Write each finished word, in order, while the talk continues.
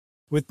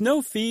With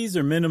no fees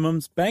or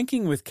minimums,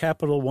 banking with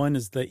Capital One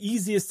is the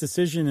easiest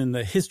decision in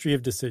the history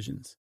of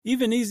decisions.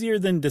 Even easier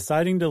than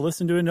deciding to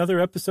listen to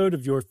another episode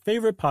of your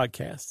favorite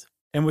podcast.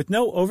 And with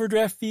no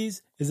overdraft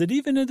fees, is it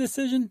even a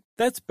decision?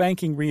 That's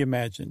banking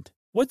reimagined.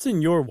 What's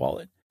in your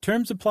wallet?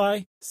 Terms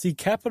apply. See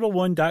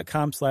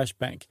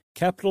CapitalOne.com/bank.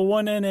 Capital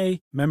One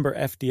N.A., member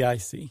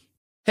FDIC.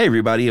 Hey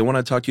everybody, I want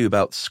to talk to you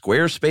about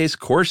Squarespace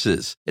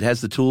Courses. It has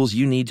the tools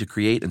you need to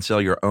create and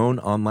sell your own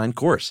online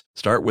course.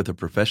 Start with a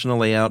professional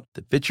layout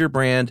that fits your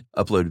brand,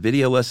 upload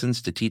video lessons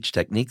to teach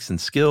techniques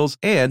and skills,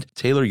 and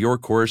tailor your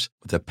course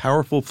with a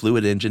powerful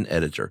Fluid Engine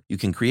editor. You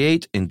can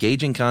create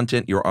engaging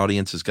content your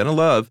audience is going to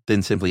love,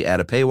 then simply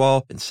add a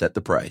paywall and set the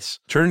price.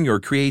 Turn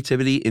your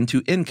creativity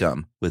into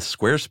income with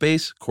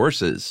Squarespace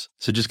Courses.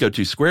 So just go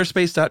to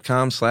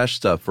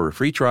squarespace.com/stuff for a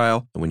free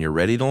trial. And when you're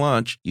ready to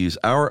launch, use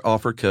our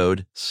offer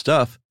code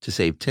STUFF to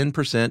save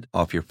 10%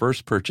 off your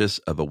first purchase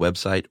of a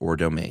website or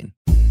domain.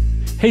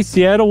 Hey,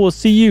 Seattle, we'll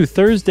see you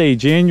Thursday,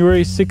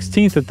 January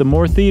 16th at the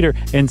Moore Theater.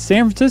 In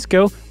San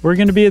Francisco, we're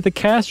going to be at the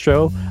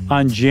Castro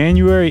on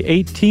January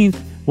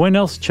 18th. When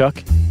else,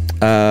 Chuck?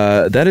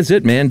 That is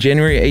it, man.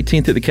 January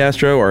 18th at the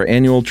Castro, our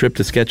annual trip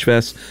to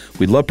Sketchfest.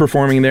 We love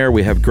performing there.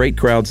 We have great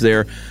crowds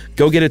there.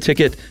 Go get a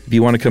ticket if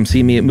you want to come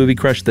see me at Movie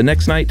Crush the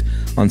next night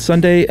on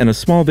Sunday in a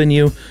small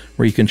venue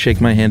where you can shake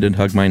my hand and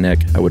hug my neck.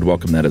 I would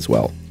welcome that as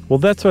well. Well,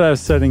 that's what I was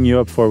setting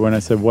you up for when I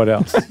said what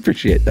else. I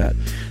appreciate that.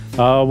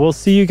 We'll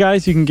see you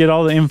guys. You can get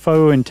all the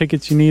info and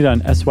tickets you need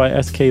on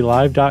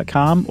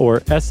sysklive.com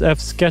or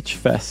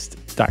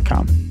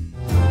sfsketchfest.com.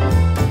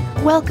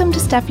 Welcome to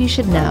Stuff You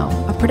Should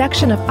Know, a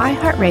production of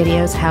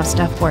iHeartRadio's How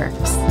Stuff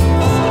Works.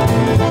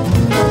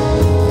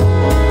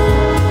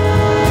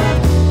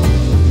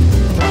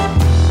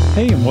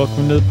 Hey, and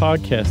welcome to the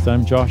podcast.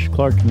 I'm Josh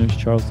Clark, and there's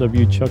Charles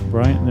W. Chuck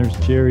Bryant, and there's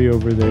Jerry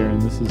over there,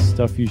 and this is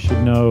Stuff You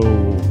Should Know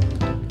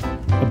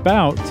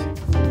about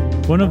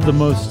one of the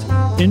most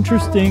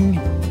interesting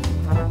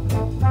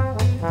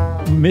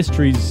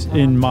mysteries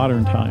in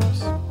modern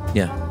times.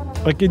 Yeah.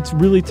 Like, it's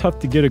really tough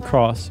to get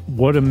across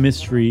what a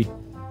mystery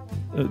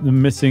the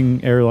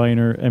missing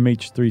airliner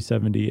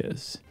MH370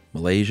 is.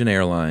 Malaysian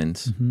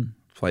Airlines,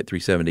 Flight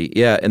 370.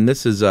 Yeah, and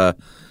this is going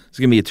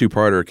to be a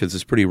two-parter because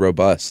it's pretty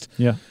robust.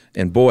 Yeah.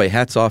 And boy,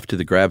 hats off to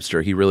the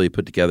Grabster. He really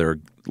put together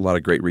a lot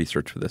of great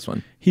research for this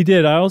one. He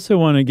did. I also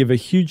want to give a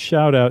huge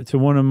shout-out to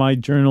one of my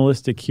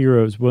journalistic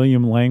heroes,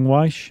 William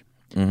Langweish.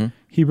 Mm-hmm.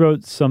 He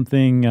wrote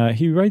something.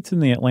 He writes in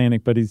The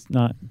Atlantic, but he's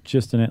not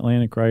just an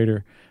Atlantic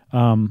writer.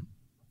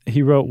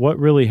 He wrote What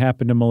Really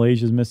Happened to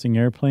Malaysia's Missing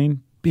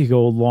Airplane. Big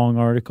old long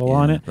article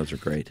on it. Those are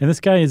great. And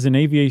this guy is an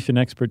aviation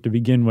expert to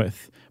begin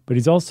with, but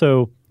he's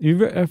also, have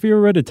you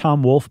ever read a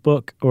Tom Wolfe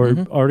book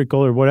or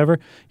article or whatever?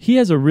 He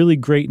has a really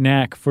great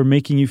knack for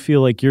making you feel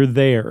like you're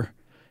there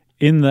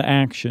in the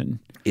action.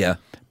 Yeah.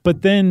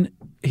 But then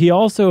he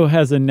also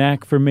has a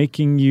knack for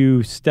making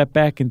you step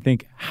back and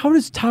think, how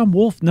does Tom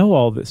Wolfe know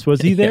all this?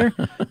 Was he there?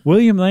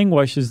 William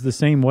Langweish is the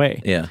same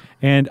way. Yeah.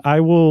 And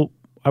I will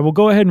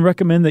go ahead and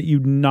recommend that you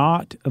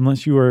not,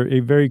 unless you are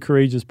a very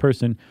courageous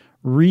person,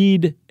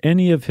 read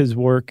any of his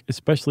work,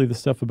 especially the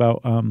stuff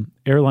about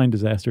airline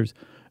disasters,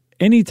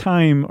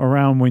 anytime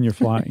around when you're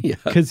flying.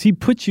 Because he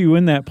puts you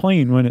in that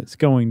plane when it's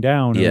going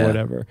down or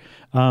whatever.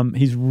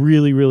 He's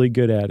really, really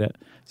good at it.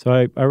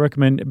 So I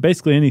recommend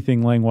basically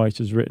anything Langweish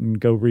has written,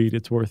 go read.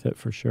 It's worth it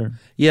for sure.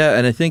 Yeah,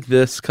 and I think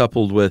this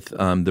coupled with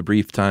the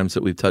brief times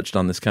that we've touched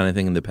on this kind of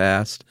thing in the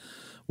past,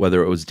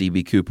 whether it was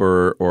D.B.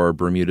 Cooper or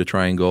Bermuda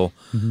Triangle,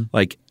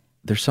 like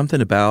there's something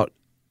about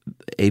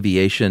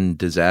aviation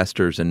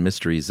disasters and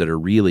mysteries that are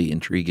really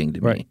intriguing to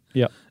me.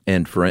 Yeah.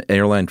 And for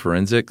airline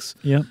forensics,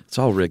 it's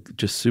all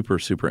just super,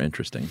 super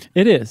interesting.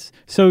 It is.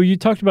 So you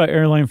talked about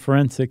airline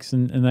forensics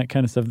and that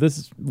kind of stuff. This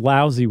is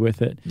lousy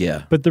with it.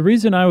 Yeah. But the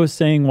reason I was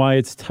saying why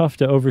it's tough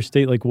to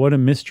overstate like what a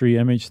mystery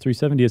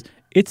MH370 is,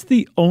 it's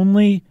the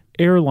only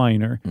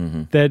airliner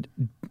that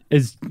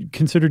is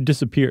considered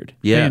disappeared,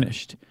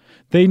 vanished.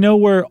 They know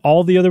where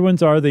all the other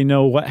ones are. They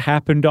know what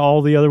happened to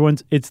all the other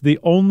ones. It's the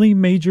only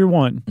major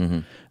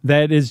one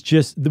that is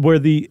just where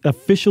the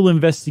official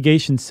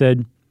investigation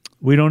said,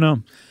 we don't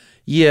know.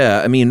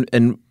 Yeah, I mean,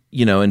 and,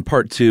 you know, in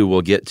part two,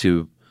 we'll get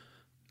to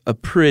a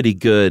pretty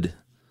good,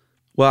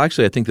 well,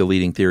 actually, I think the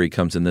leading theory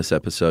comes in this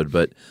episode,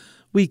 but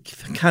we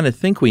kind of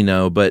think we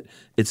know, but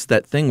it's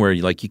that thing where,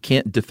 like, you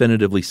can't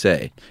definitively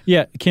say.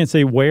 Yeah, you can't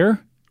say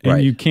where,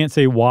 and you can't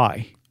say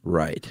why.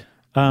 Right.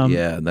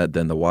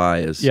 Then the why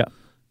is... Yeah.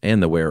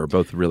 And the where are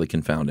both really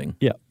confounding.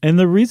 Yeah. And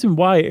the reason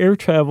why air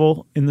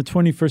travel in the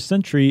 21st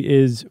century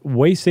is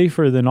way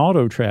safer than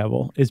auto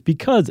travel is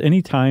because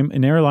anytime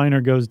an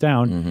airliner goes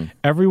down,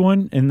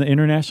 everyone in the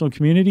international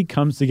community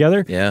comes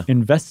together,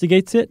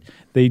 investigates it.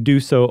 They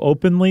do so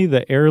openly.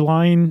 The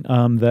airline,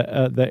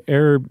 the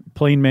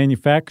airplane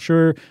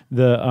manufacturer,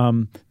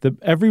 the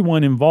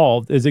everyone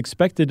involved is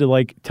expected to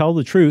like tell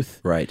the truth.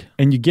 Right.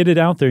 And you get it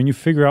out there and you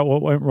figure out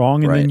what went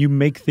wrong and then you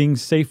make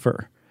things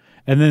safer.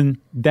 And then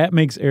that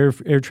makes air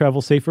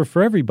travel safer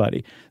for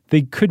everybody.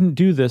 They couldn't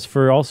do this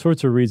for all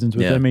sorts of reasons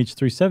with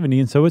MH370,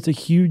 and so it's a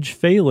huge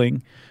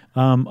failing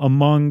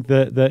among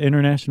the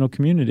international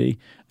community.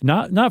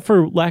 Not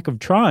for lack of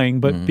trying,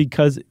 but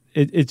because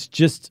it's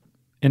just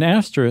an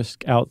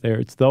asterisk out there.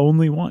 It's the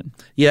only one.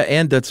 Yeah,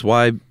 and that's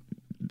why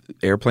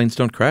airplanes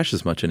don't crash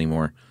as much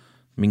anymore.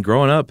 I mean,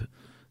 growing up,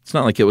 it's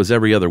not like it was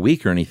every other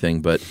week or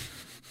anything, but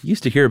you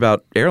used to hear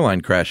about airline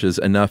crashes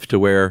enough to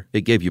where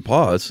it gave you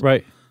pause.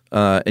 Right.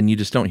 And you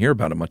just don't hear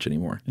about it much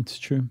anymore. It's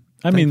true.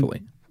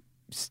 Thankfully.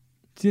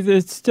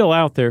 It's still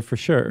out there for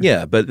sure.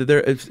 Yeah, but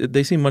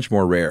they seem much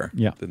more rare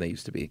Yeah. than they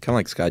used to be. Kind of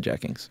like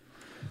skyjackings.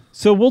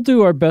 So we'll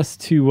do our best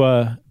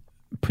to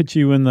put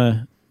you in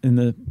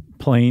the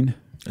plane.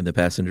 In the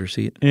passenger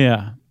seat?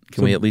 Yeah.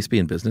 Can we at least be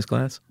in business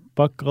class?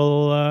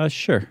 Buckle,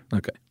 sure.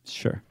 Okay.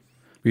 Sure.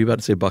 Were you about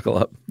to say buckle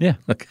up? Yeah.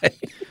 Okay.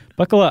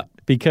 Buckle up,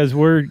 because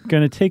we're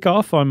going to take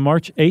off on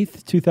March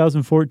 8th,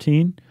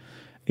 2014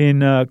 in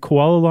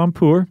Kuala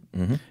Lumpur.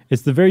 Mm-hmm.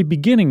 It's the very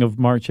beginning of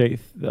March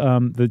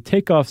 8th. The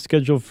takeoff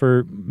schedule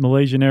for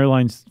Malaysian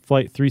Airlines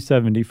Flight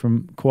 370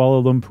 from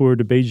Kuala Lumpur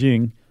to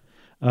Beijing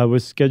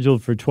was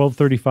scheduled for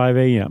 12:35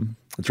 a.m.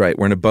 That's right.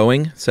 We're in a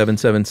Boeing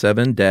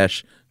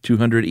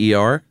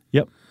 777-200ER.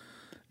 Yep.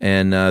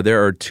 And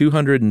there are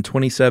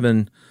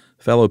 227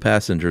 fellow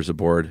passengers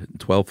aboard,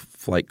 12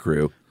 flight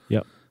crew.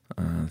 Yep.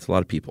 It's a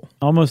lot of people.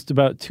 Almost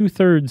about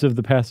 2/3 of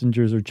the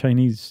passengers are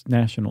Chinese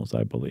nationals,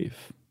 I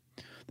believe.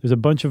 There's a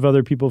bunch of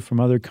other people from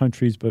other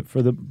countries, but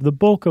for the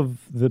bulk of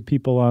the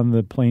people on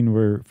the plane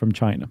were from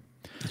China.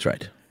 That's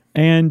right.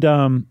 And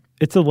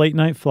it's a late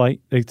night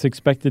flight. It's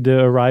expected to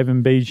arrive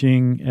in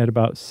Beijing at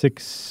about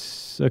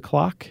 6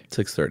 o'clock.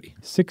 6:30.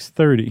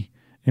 6:30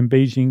 in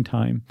Beijing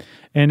time.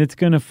 And it's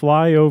going to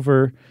fly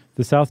over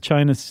the South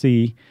China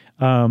Sea,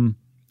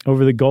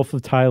 over the Gulf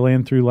of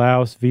Thailand through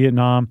Laos,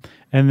 Vietnam,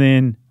 and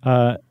then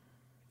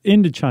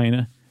into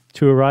China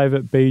to arrive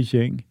at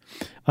Beijing.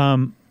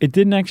 It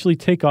didn't actually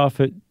take off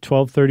at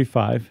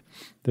 12:35.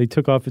 They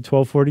took off at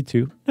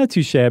 12:42. Not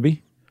too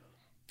shabby.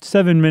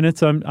 7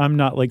 minutes. I'm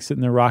not like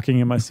sitting there rocking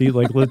in my seat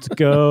like, let's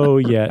go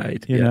yet.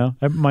 Right, you know,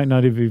 I might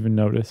not have even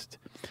noticed.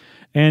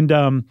 And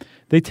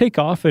they take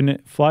off and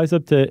it flies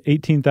up to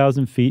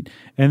 18,000 feet.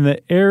 And the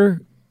air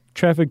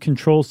traffic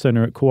control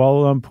center at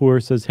Kuala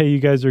Lumpur says, hey, you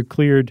guys are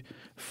cleared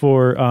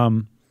for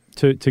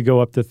to go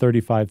up to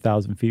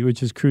 35,000 feet,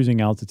 which is cruising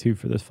altitude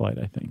for this flight,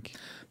 I think.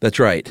 That's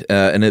right.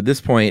 And at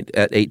this point,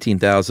 at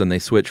 18,000, they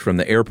switch from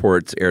the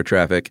airport's air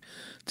traffic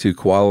to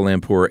Kuala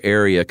Lumpur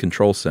Area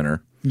Control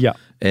Center. Yeah.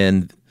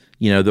 And,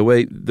 you know,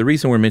 the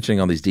reason we're mentioning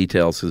all these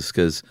details is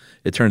because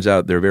it turns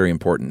out they're very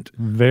important.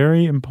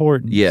 Very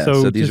important. Yeah,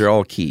 so these are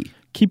all key.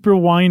 Keep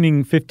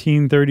rewinding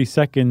 15, 30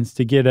 seconds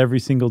to get every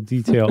single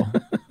detail,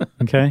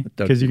 okay?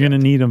 Because you're going to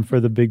need them for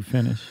the big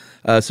finish.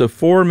 So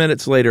 4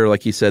 minutes later,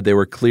 like you said, they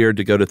were cleared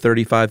to go to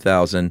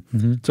 35,000.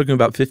 Mm-hmm. It took them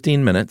about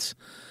 15 minutes.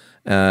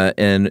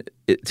 And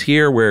it's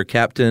here where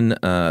Captain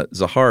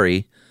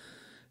Zahari,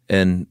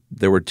 and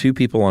there were two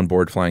people on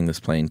board flying this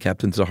plane,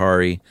 Captain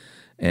Zahari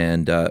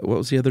and what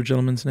was the other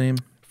gentleman's name?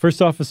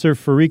 First Officer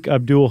Farik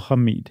Abdul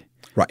Hamid.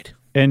 Right.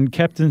 And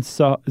Captain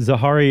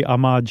Zahari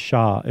Ahmad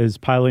Shah is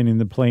piloting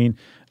the plane.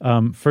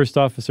 First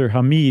Officer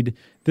Hamid,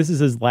 this is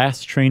his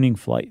last training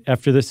flight.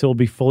 After this, he'll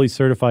be fully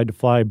certified to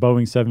fly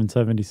Boeing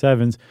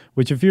 777s,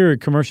 which if you're a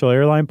commercial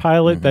airline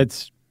pilot,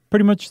 that's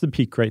pretty much the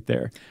peak right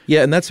there.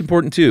 Yeah, and that's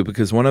important too,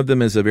 because one of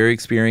them is a very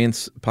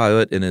experienced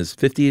pilot in his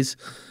 50s.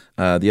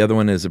 The other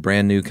one is a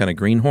brand new kind of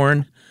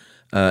greenhorn,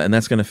 and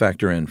that's going to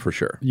factor in for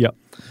sure. Yep.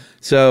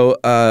 So,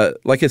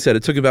 like I said,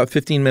 it took about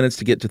 15 minutes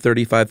to get to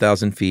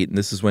 35,000 feet, and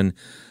this is when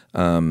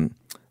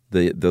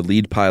the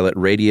lead pilot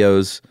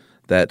radios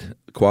that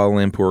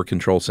Kuala Lumpur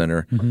Control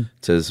Center,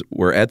 says,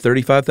 we're at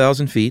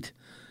 35,000 feet.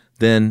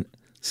 Then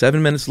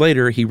 7 minutes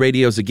later, he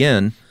radios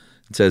again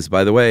and says,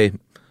 by the way,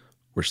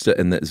 we're still,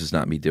 and this is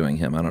not me doing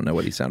him. I don't know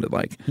what he sounded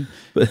like.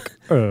 But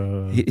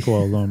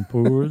Kuala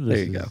Lumpur. There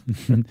you go.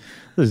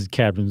 This is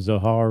Captain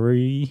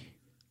Zahari.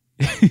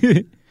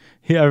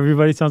 Yeah,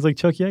 everybody sounds like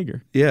Chuck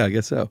Yeager. Yeah, I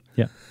guess so.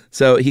 Yeah.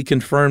 So he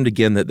confirmed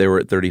again that they were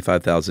at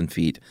 35,000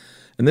 feet.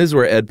 And this is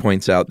where Ed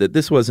points out that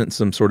this wasn't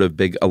some sort of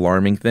big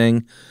alarming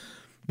thing.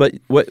 But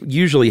what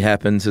usually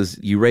happens is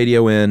you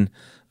radio in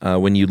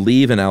when you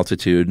leave an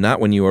altitude, not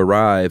when you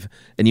arrive.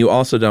 And you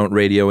also don't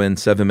radio in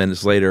 7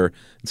 minutes later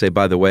and say,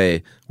 by the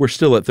way, we're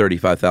still at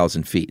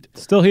 35,000 feet.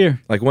 Still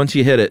here. Like once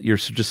you hit it, you're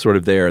just sort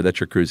of there. That's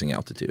your cruising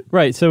altitude.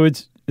 Right. So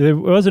it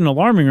wasn't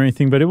alarming or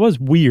anything, but it was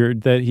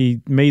weird that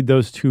he made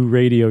those two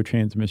radio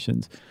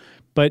transmissions.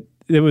 But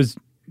it was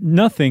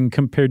nothing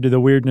compared to the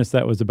weirdness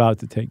that was about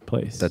to take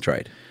place. That's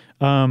right.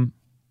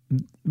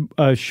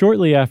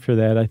 Shortly after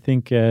that, I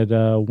think at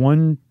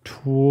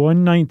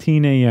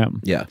 1:19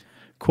 a.m., Yeah.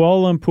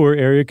 Kuala Lumpur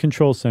Area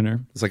Control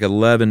Center. It's like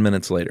 11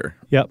 minutes later.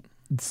 Yep.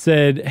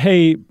 Said,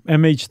 hey,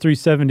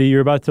 MH370,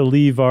 you're about to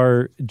leave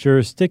our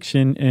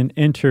jurisdiction and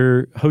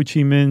enter Ho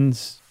Chi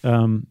Minh's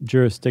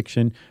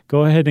jurisdiction.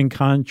 Go ahead and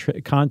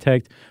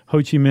contact Ho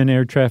Chi Minh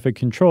Air Traffic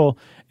Control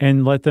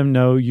and let them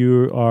know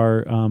you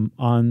are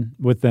on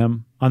with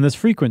them on this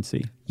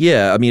frequency.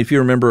 Yeah, I mean, if you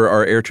remember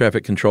our air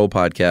traffic control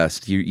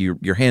podcast,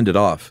 you're handed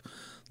off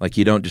Like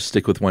you don't just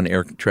stick with one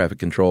air traffic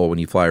control when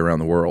you fly around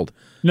the world.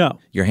 No.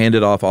 You're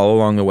handed off all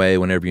along the way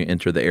whenever you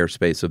enter the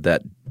airspace of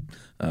that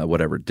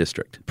whatever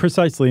district.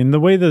 Precisely. And the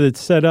way that it's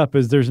set up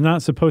is there's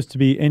not supposed to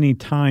be any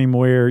time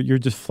where you're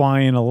just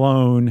flying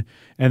alone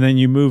and then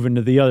you move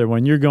into the other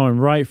one. You're going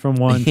right from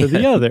one to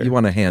the other. You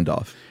want a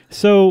handoff.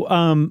 So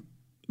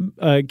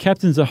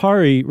Captain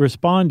Zahari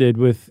responded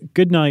with,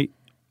 "Good night,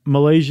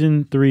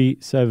 Malaysian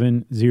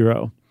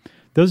 370.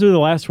 Those are the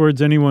last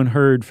words anyone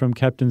heard from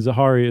Captain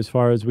Zahari as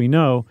far as we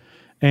know.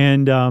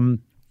 And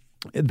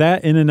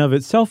that in and of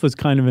itself was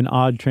kind of an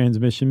odd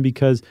transmission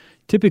because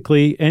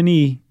typically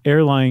any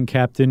airline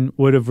captain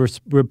would have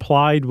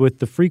replied with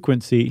the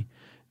frequency,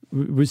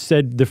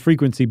 said the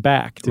frequency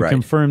back to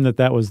confirm that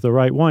that was the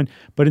right one.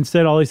 But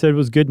instead, all he said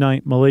was, "Good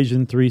night,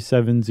 Malaysian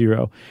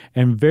 370.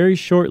 And very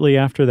shortly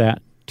after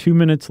that, 2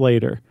 minutes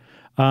later,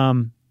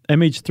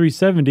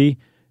 MH370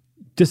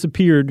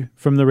 disappeared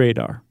from the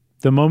radar.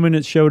 The moment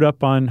it showed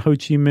up on Ho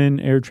Chi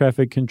Minh Air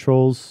Traffic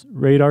Control's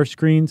radar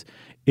screens,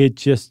 it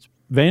just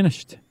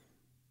vanished.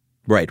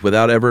 Right,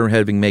 without ever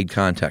having made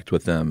contact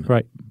with them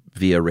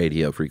via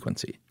radio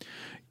frequency.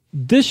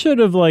 This should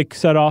have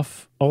set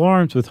off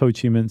alarms with Ho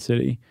Chi Minh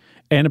City.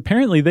 And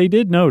apparently they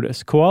did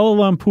notice. Kuala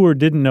Lumpur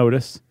didn't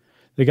notice.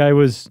 They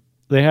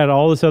had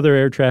all this other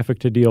air traffic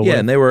to deal with. Yeah,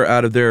 and they were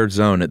out of their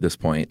zone at this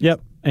point.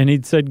 Yep. And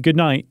he'd said good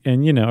night.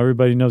 And,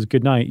 everybody knows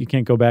good night. You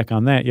can't go back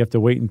on that. You have to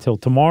wait until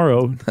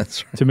tomorrow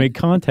to make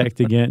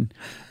contact again.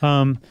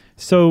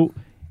 So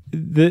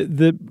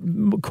the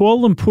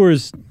Kuala Lumpur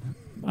is,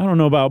 I don't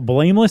know about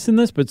blameless in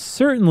this, but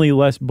certainly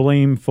less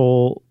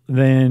blameful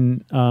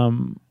than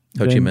Ho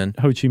Chi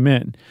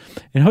Minh.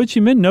 And Ho Chi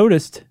Minh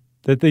noticed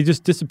that they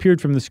just disappeared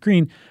from the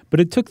screen, but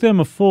it took them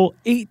a full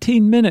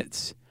 18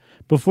 minutes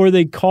before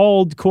they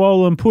called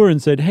Kuala Lumpur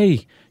and said,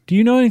 "Hey, do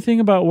you know anything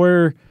about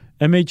where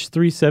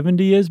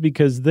MH370 is?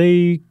 Because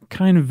they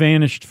kind of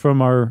vanished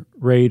from our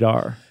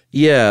radar."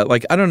 Yeah,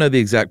 I don't know the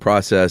exact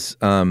process.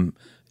 In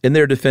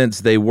their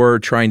defense, they were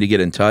trying to get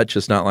in touch.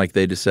 It's not like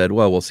they just said,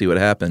 "Well, we'll see what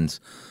happens."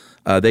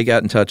 They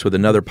got in touch with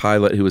another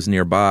pilot who was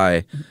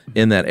nearby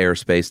in that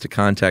airspace to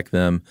contact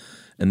them.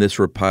 And this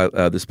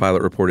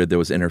pilot reported there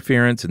was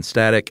interference and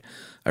static.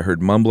 I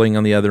heard mumbling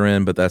on the other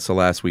end, but that's the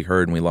last we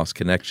heard, and we lost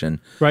connection.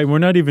 Right. We're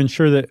not even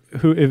sure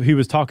if he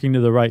was talking to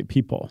the right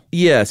people.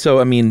 Yeah.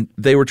 So,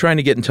 they were trying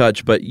to get in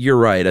touch, but you're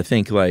right. I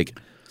think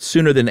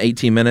sooner than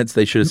 18 minutes,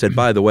 they should have said,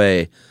 "By the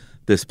way,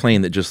 this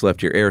plane that just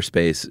left your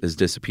airspace has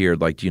disappeared.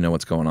 Do you know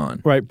what's going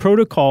on?" Right.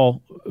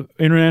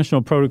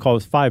 International protocol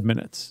is 5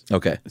 minutes.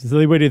 Okay. So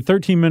they waited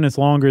 13 minutes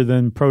longer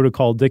than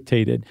protocol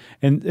dictated.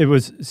 And it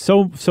was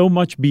so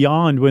much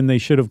beyond when they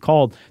should have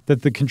called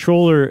that the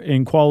controller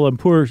in Kuala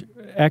Lumpur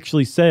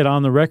actually said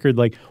on the record,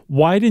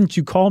 "Why didn't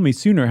you call me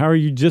sooner? How are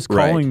you just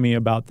calling me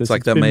about this?"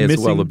 It's that may as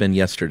well have been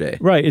yesterday.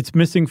 Right. It's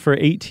missing for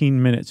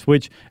 18 minutes,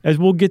 which, as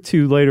we'll get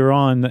to later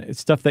on,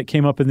 stuff that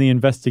came up in the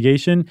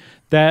investigation,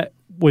 that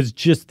was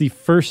just the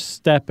first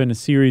step in a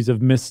series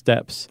of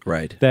missteps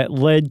that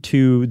led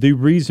to the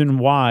reason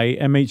why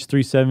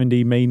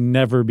MH370 may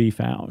never be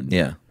found.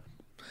 Yeah.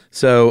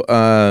 So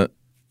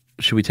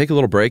should we take a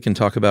little break and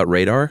talk about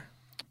radar?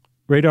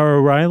 Radar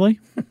O'Reilly?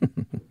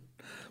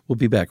 We'll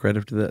be back right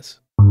after this.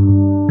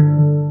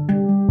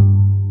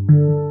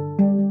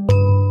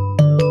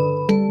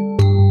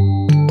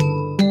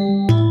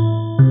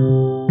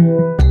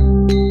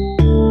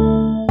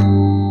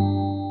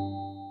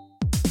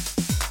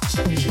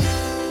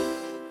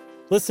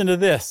 Listen to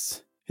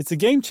this. It's a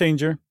game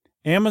changer.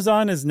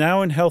 Amazon is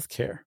now in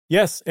healthcare.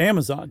 Yes,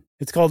 Amazon.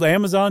 It's called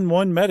Amazon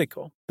One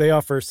Medical. They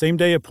offer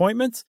same-day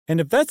appointments, and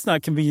if that's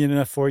not convenient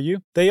enough for you,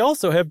 they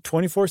also have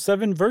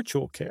 24/7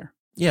 virtual care.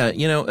 Yeah,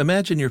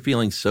 imagine you're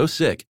feeling so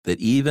sick that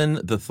even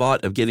the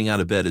thought of getting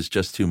out of bed is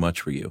just too much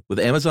for you. With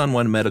Amazon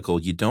One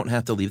Medical, you don't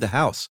have to leave the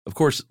house. Of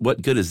course,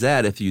 what good is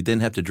that if you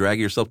then have to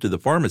drag yourself to the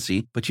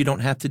pharmacy, but you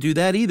don't have to do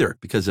that either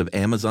because of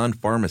Amazon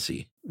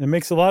Pharmacy. It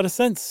makes a lot of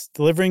sense.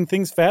 Delivering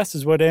things fast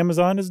is what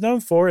Amazon is known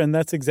for, and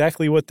that's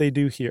exactly what they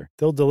do here.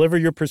 They'll deliver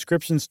your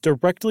prescriptions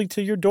directly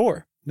to your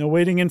door. No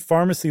waiting in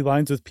pharmacy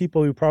lines with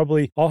people who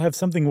probably all have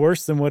something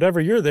worse than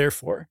whatever you're there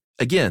for.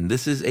 Again,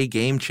 this is a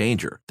game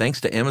changer.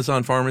 Thanks to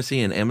Amazon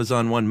Pharmacy and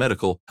Amazon One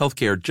Medical,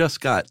 healthcare just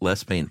got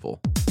less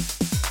painful.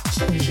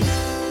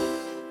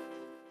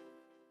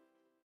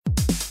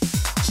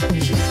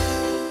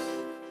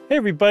 Hey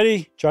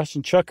everybody, Josh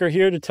and Chuck are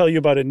here to tell you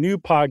about a new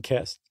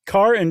podcast,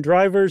 Car and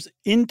Driver's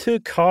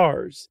Into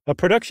Cars, a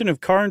production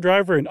of Car and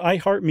Driver and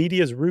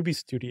iHeartMedia's Ruby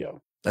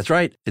Studio. That's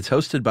right. It's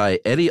hosted by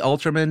Eddie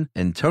Alterman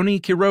and Tony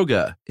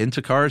Quiroga.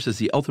 Into Cars is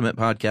the ultimate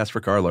podcast for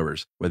car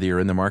lovers. Whether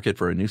you're in the market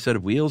for a new set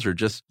of wheels or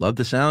just love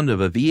the sound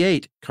of a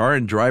V8, Car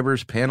and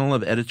Driver's panel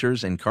of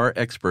editors and car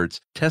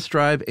experts test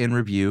drive and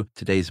review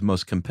today's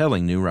most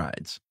compelling new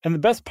rides. And the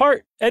best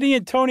part, Eddie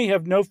and Tony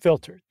have no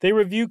filter. They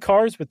review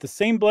cars with the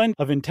same blend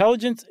of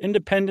intelligence,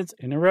 independence,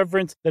 and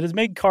irreverence that has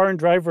made Car and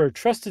Driver a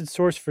trusted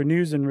source for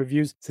news and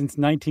reviews since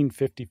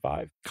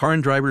 1955. Car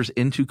and Driver's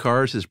Into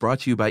Cars is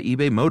brought to you by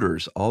eBay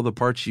Motors. All the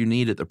parts you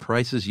need at the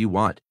prices you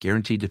want.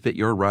 Guaranteed to fit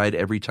your ride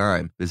every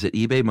time. Visit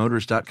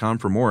ebaymotors.com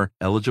for more.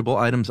 Eligible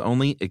items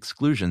only.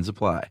 Exclusions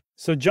apply.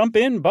 So jump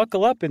in,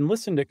 buckle up, and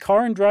listen to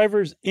Car and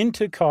Driver's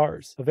Into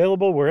Cars.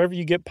 Available wherever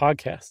you get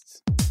podcasts.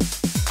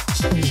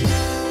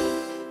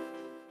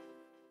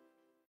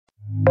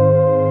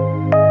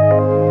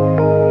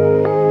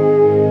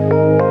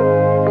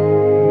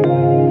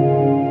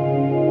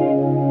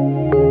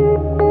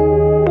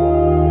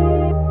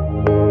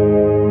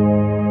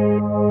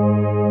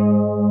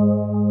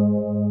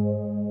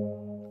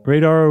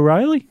 Radar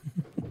O'Reilly?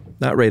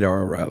 Not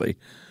Radar O'Reilly.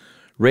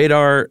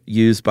 Radar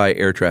used by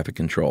air traffic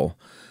control.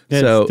 Yeah,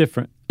 so it's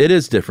different. It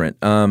is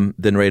different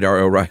than Radar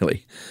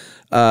O'Reilly.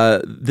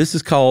 This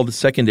is called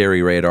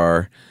secondary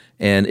radar,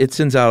 and it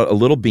sends out a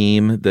little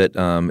beam that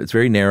it's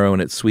very narrow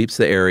and it sweeps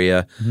the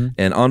area. Mm-hmm.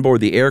 And on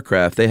board the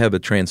aircraft, they have a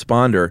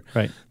transponder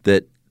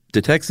that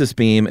detects this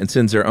beam and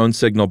sends their own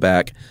signal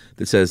back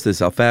that says this is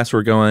how fast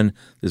we're going,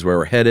 this is where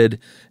we're headed,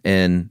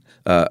 and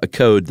a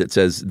code that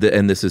says,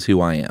 and this is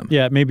who I am.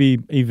 Yeah, maybe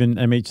even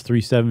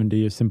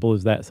MH370, as simple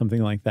as that,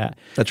 something like that.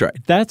 That's right.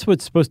 That's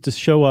what's supposed to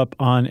show up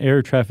on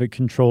air traffic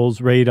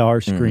control's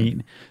radar screen.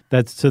 Mm-hmm.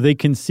 That's so they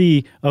can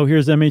see, oh,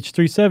 here's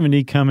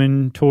MH370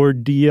 coming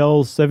toward DL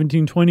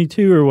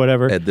 1722 or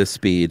whatever. At this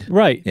speed.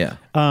 Right. Yeah.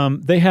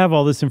 They have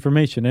all this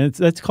information, and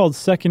that's called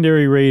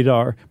secondary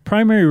radar.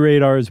 Primary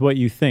radar is what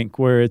you think,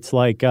 where it's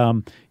like,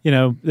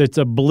 it's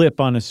a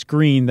blip on a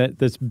screen that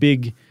this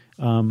big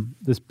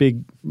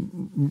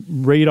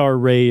radar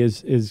ray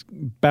is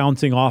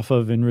bouncing off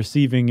of and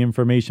receiving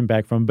information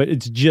back from, but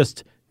it's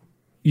just,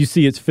 you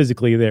see it's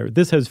physically there.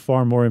 This has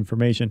far more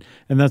information,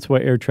 and that's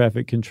what air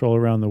traffic control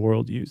around the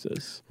world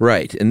uses.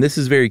 Right, and this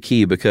is very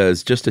key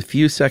because just a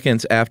few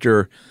seconds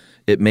after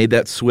it made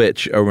that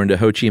switch over into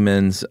Ho Chi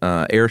Minh's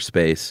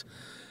airspace,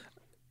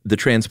 the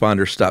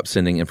transponder stopped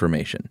sending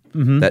information.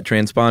 Mm-hmm. That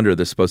transponder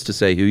that's supposed to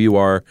say who you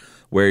are,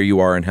 where you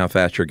are, and how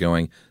fast you're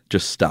going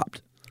just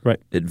stopped. Right.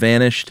 It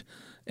vanished,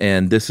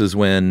 and this is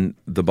when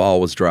the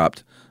ball was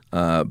dropped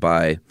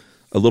by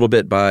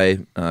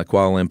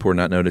Kuala Lumpur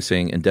not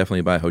noticing, and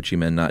definitely by Ho Chi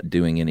Minh not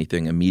doing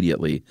anything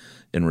immediately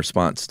in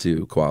response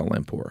to Kuala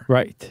Lumpur.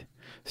 Right.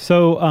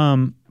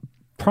 So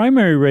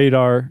primary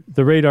radar,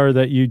 the radar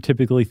that you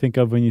typically think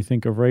of when you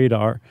think of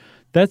radar,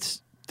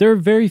 there are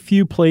very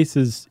few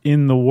places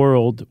in the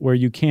world where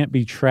you can't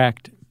be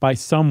tracked by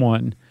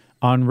someone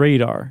on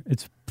radar.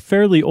 It's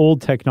fairly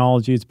old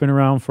technology. It's been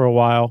around for a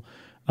while.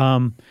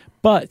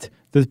 But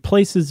the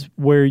places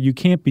where you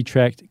can't be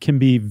tracked can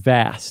be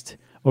vast.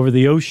 Over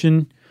the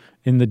ocean,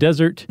 in the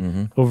desert,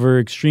 mm-hmm. over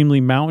extremely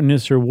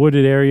mountainous or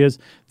wooded areas.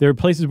 There are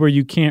places where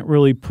you can't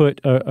really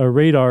put a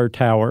radar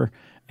tower,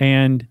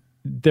 and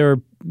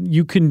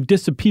you can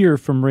disappear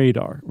from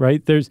radar,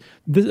 right?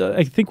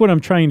 I think what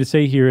I'm trying to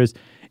say here is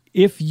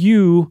if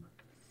you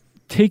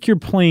take your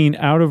plane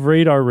out of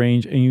radar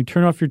range and you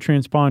turn off your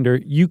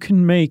transponder, you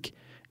can make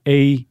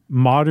a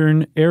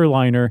modern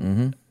airliner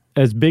mm-hmm.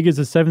 as big as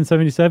a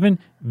 777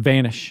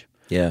 vanish.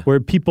 Yeah. Where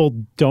people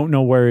don't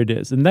know where it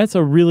is. And that's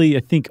a really, I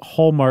think,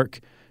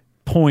 hallmark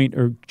point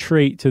or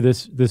trait to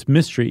this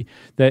mystery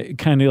that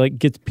kind of like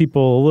gets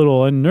people a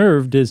little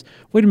unnerved is,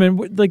 wait a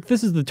minute, like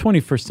this is the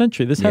 21st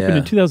century. This happened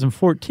in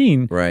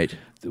 2014. Right.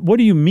 What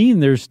do you mean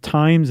there's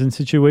times and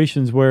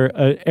situations where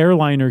an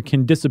airliner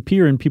can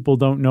disappear and people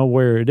don't know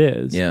where it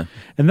is? Yeah.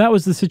 And that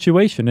was the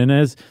situation. And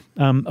as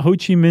Ho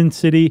Chi Minh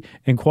City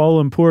and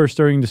Kuala Lumpur are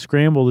starting to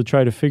scramble to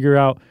try to figure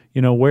out,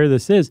 where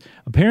this is,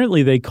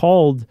 apparently they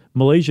called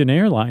Malaysian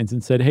Airlines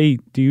and said, hey,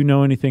 do you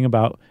know anything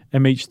about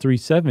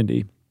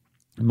MH370?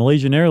 And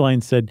Malaysian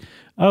Airlines said,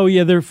 oh,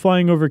 yeah, they're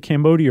flying over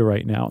Cambodia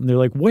right now. And they're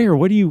like, where?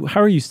 How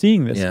are you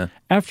seeing this? Yeah.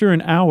 After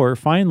an hour,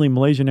 finally,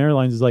 Malaysian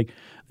Airlines is like,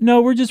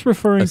 no, we're just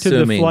referring to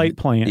the flight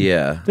plan.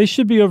 Yeah. They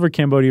should be over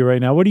Cambodia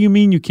right now. What do you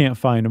mean you can't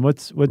find them?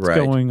 What's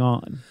going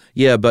on?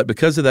 Yeah, but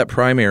because of that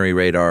primary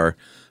radar,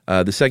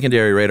 the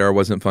secondary radar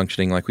wasn't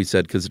functioning, like we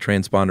said, because the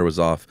transponder was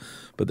off.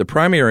 But the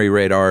primary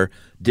radar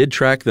did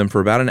track them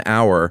for about an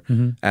hour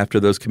mm-hmm. after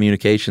those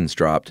communications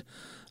dropped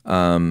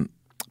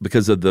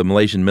because of the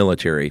Malaysian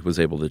military was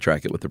able to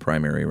track it with the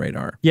primary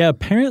radar. Yeah,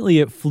 apparently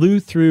it flew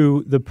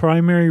through the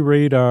primary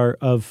radar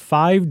of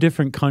 5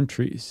 different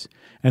countries.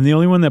 And the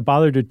only one that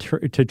bothered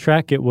to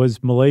track it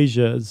was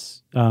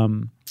Malaysia's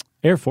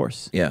Air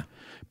Force. Yeah.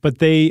 But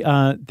they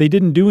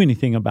didn't do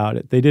anything about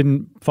it. They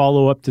didn't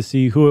follow up to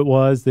see who it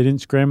was. They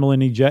didn't scramble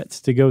any jets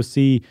to go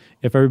see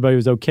if everybody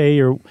was okay.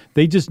 Or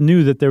they just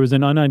knew that there was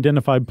an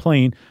unidentified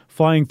plane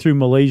flying through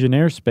Malaysian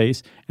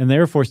airspace, and the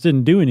Air Force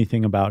didn't do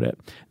anything about it.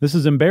 This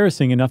is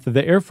embarrassing enough that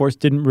the Air Force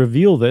didn't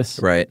reveal this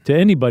to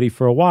anybody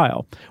for a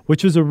while,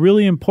 which was a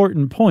really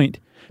important point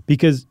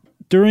because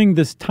during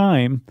this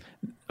time,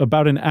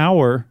 about an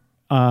hour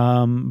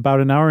about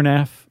an hour and a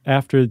half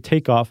after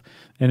takeoff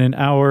and an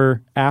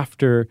hour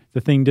after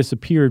the thing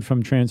disappeared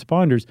from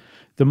transponders,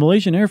 the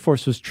Malaysian Air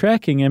Force was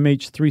tracking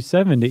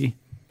MH370,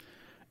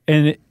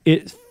 and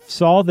it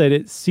saw that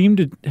it seemed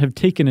to have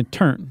taken a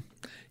turn.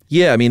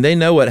 Yeah, I mean, they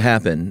know what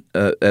happened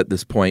at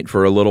this point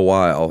for a little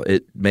while.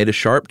 It made a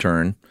sharp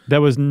turn.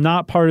 That was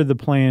not part of the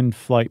planned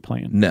flight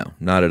plan. No,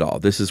 not at all.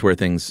 This is where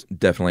things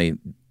definitely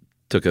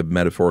took a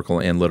metaphorical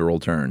and literal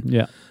turn.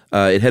 Yeah.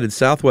 It headed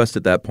southwest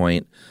at that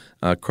point,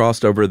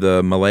 crossed over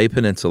the Malay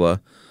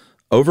Peninsula,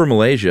 over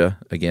Malaysia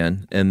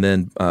again, and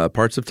then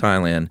parts of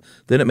Thailand.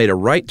 Then it made a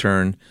right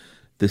turn.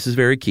 This is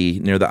very key,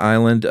 near the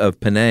island of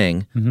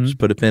Penang. Just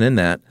put a pin in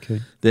that.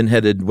 Okay. Then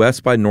headed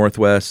west by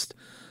northwest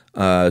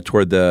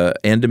toward the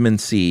Andaman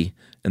Sea,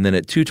 and then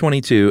at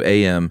 2:22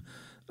 a.m.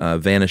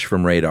 Vanished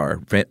from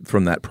radar,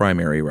 from that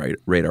primary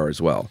radar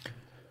as well.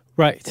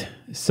 Right.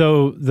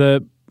 So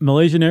the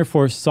Malaysian Air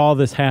Force saw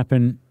this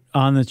happen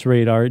on its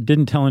radar. It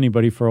didn't tell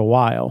anybody for a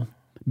while.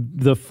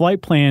 The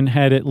flight plan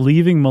had it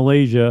leaving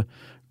Malaysia,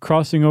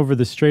 crossing over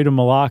the Strait of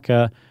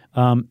Malacca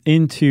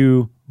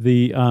into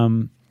the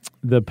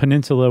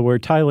peninsula where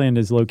Thailand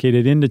is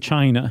located, into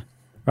China,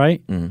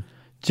 right? Mm-hmm.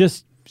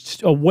 Just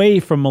away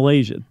from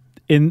Malaysia.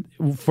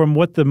 From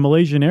what the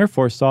Malaysian Air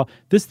Force saw,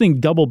 this thing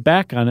doubled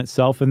back on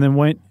itself and then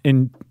went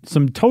in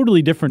some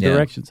totally different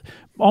directions,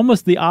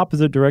 almost the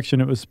opposite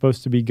direction it was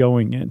supposed to be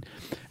going in.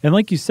 And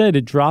like you said,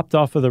 it dropped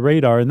off of the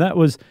radar, and that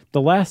was the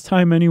last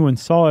time anyone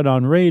saw it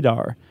on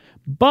radar.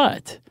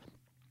 But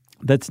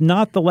that's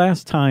not the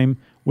last time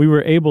we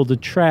were able to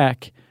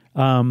track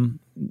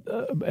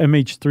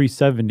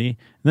MH370. And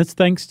that's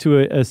thanks to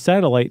a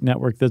satellite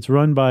network that's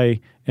run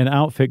by an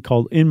outfit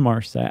called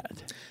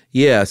Inmarsat.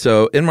 Yeah,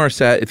 so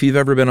Inmarsat, if you've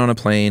ever been on a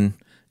plane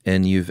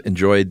and you've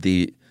enjoyed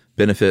the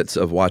benefits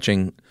of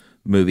watching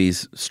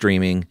movies,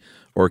 streaming,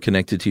 or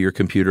connected to your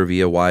computer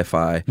via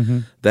Wi-Fi,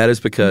 that is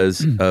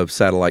because of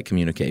satellite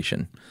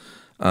communication.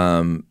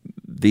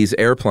 These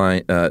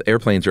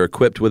airplanes are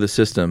equipped with a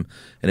system,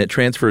 and it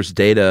transfers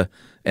data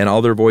and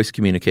all their voice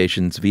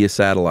communications via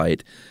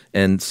satellite.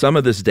 And some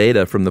of this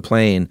data from the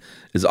plane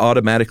is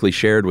automatically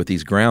shared with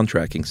these ground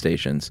tracking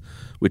stations,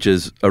 which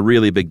is a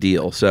really big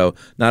deal. So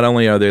not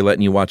only are they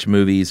letting you watch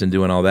movies and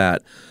doing all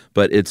that,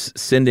 but it's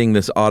sending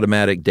this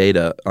automatic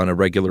data on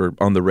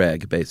the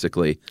reg,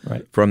 basically,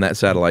 from that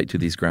satellite to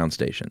these ground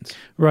stations.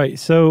 Right.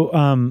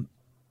 So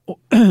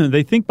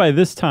they think by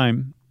this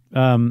time,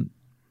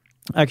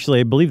 actually,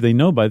 I believe they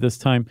know by this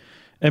time,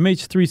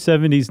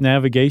 MH370's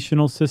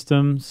navigational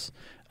systems,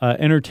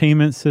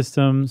 entertainment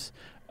systems,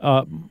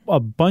 a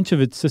bunch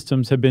of its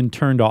systems have been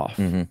turned off.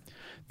 Mm-hmm.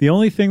 The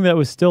only thing that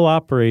was still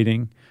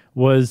operating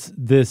was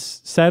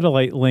this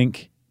satellite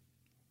link,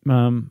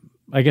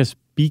 I guess,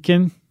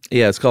 beacon.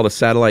 Yeah, it's called a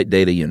satellite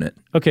data unit.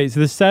 Okay,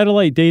 so the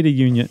satellite data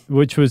unit,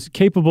 which was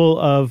capable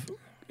of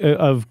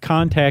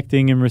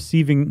contacting and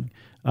receiving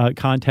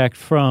contact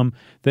from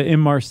the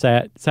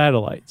Inmarsat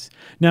satellites.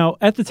 Now,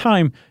 at the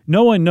time,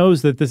 no one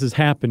knows that this is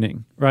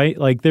happening, right?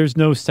 Like, there's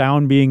no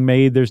sound being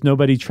made. There's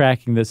nobody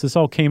tracking this. This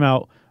all came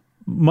out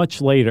much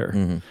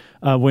later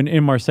when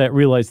Inmarsat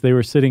realized they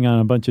were sitting on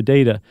a bunch of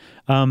data.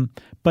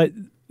 But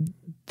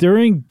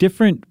during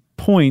different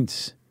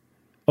points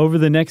over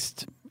the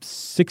next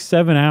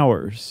 6-7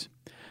 hours,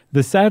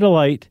 the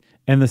satellite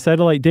and the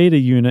satellite data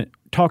unit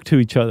talk to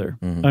each other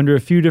under a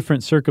few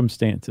different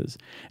circumstances.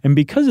 And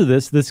because of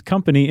this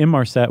company,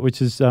 Inmarsat,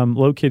 which is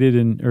located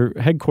or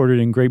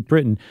headquartered in Great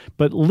Britain,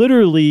 but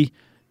literally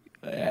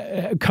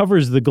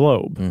covers the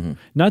globe,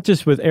 not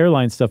just with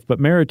airline stuff, but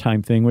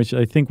maritime thing, which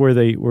I think where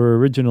they were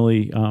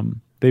originally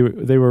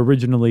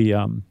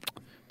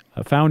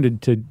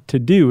founded to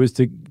do is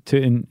to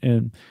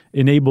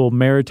enable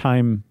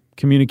maritime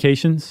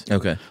communications.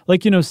 Okay.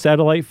 Like,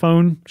 satellite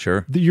phone.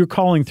 Sure. You're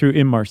calling through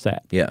Inmarsat.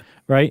 Yeah.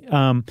 Right?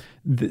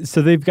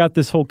 So they've got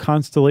this whole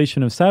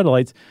constellation of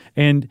satellites.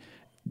 And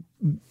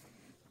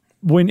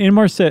when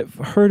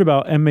Inmarsat heard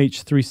about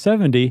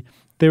MH370,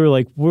 they were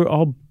like,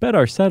 I'll bet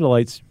our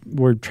satellites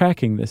were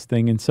tracking this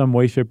thing in some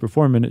way, shape, or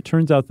form. And it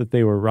turns out that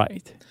they were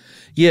right.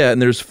 Yeah,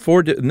 and there's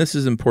and this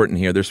is important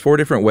here. There's 4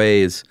 different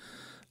ways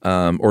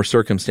or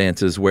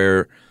circumstances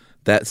where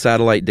that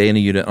satellite data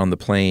unit on the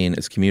plane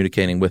is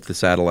communicating with the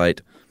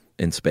satellite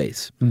in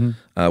space.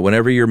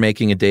 Whenever you're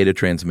making a data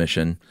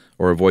transmission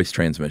or a voice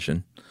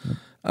transmission,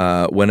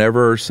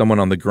 whenever someone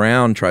on the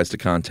ground tries to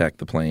contact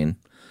the plane,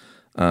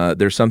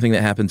 there's something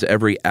that happens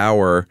every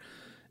hour.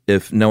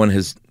 If no one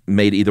has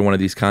made either one of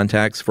these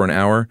contacts for an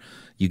hour,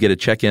 you get a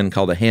check-in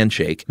called a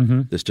handshake.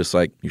 That's just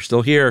like, you're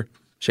still here.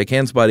 Shake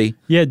hands, buddy.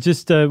 Yeah,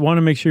 just want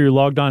to make sure you're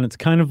logged on. It's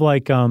kind of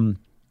like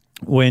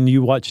when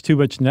you watch too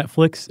much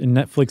Netflix and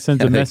Netflix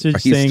sends a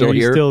message saying, are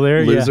you still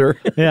there? Loser.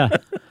 Yeah.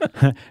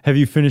 Have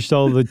you finished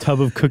all the tub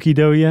of cookie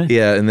dough yet?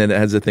 Yeah, and then it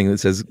has a thing that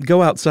says,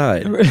 go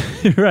outside.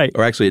 Right.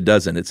 Or actually it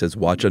doesn't. It says,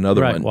 watch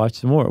another one. Right, watch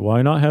some more.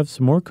 Why not have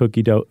some more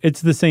cookie dough?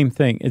 It's the same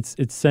thing. It's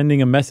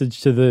sending a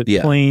message to the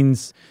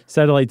plane's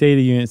satellite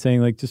data unit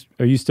saying, like, just,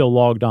 are you still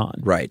logged on?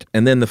 Right.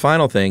 And then the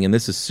final thing, and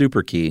this is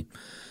super key,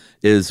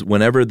 is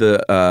whenever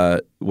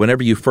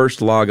you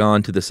first log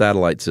on to the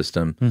satellite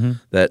system,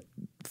 that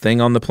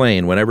thing on the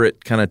plane, whenever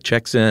it kind of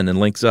checks in and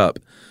links up,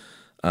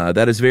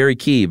 that is very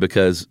key,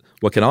 because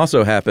what can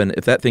also happen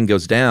if that thing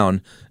goes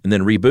down and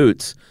then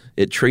reboots,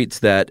 it treats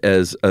that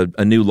as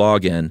a new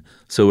login,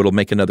 so it'll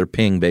make another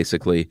ping,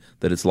 basically,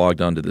 that it's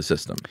logged onto the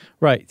system.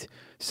 Right.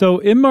 So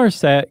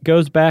Inmarsat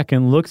goes back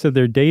and looks at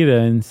their data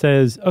and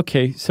says,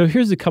 okay, so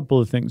here's a couple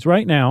of things.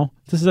 Right now,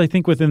 this is, I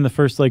think, within the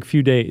first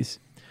few days,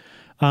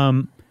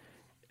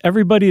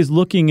 everybody is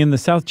looking in the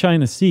South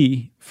China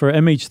Sea for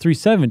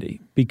MH370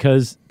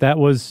 because that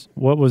was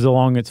what was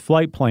along its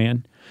flight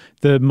plan.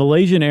 The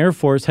Malaysian Air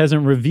Force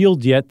hasn't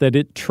revealed yet that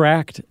it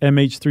tracked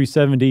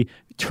MH370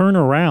 turn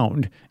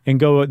around and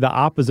go the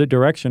opposite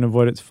direction of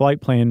what its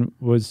flight plan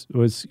was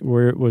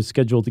where it was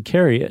scheduled to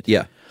carry it.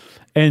 Yeah.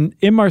 And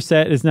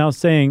Inmarsat is now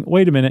saying,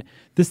 wait a minute,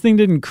 this thing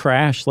didn't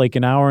crash like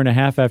an hour and a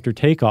half after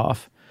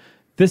takeoff.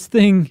 This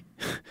thing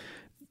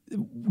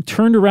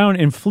turned around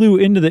and flew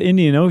into the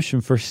Indian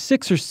Ocean for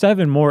 6 or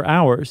 7 more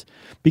hours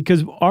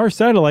because our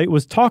satellite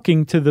was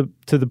talking to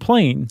the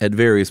plane at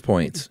various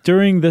points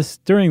during this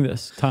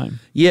time.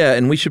 Yeah,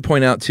 and we should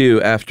point out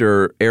too,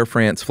 after Air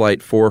France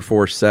Flight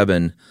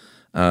 447,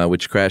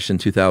 which crashed in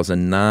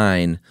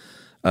 2009,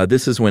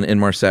 this is when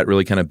Inmarsat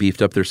really kind of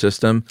beefed up their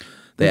system.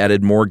 They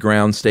added more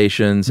ground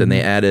stations, and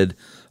they added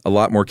a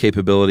lot more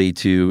capability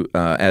to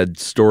add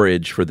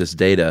storage for this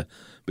data,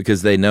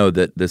 because they know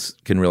that this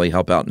can really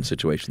help out in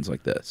situations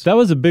like this. That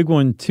was a big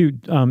one, too.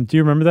 Do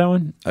you remember that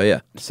one? Oh,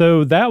 yeah.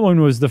 So that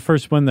one was the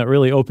first one that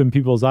really opened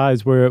people's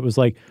eyes, where it was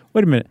like,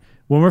 wait a minute,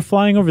 when we're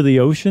flying over the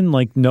ocean,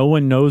 like no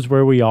one knows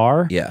where we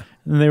are? Yeah.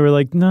 And they were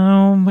like,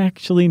 no,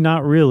 actually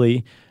not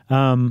really.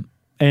 And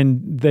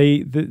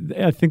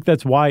I think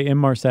that's why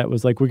Inmarsat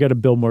was like, we got to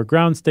build more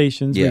ground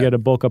stations. Yeah. We got to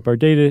bulk up our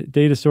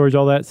data storage,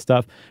 all that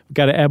stuff. We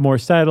got to add more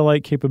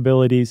satellite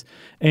capabilities.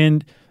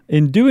 And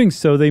in doing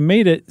so, they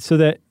made it so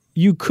that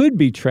you could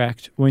be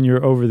tracked when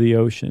you're over the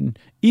ocean,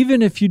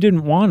 even if you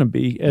didn't want to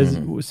be, as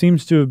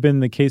seems to have been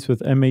the case with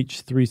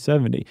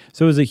MH370.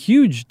 So it was a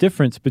huge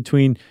difference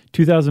between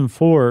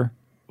 2004.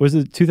 Was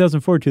it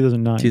 2004 or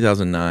 2009?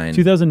 2009.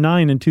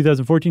 2009 and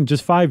 2014,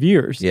 just 5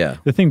 years. Yeah.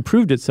 The thing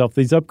proved itself.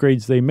 These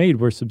upgrades they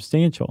made were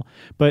substantial.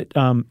 But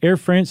Air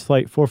France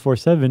Flight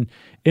 447,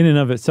 in and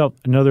of itself,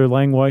 another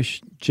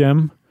Langlois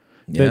gem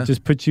that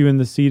just puts you in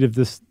the seat of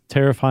this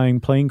terrifying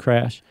plane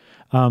crash.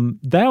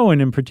 That one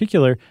in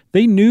particular,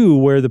 they knew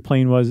where the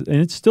plane was, and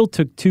it still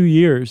took 2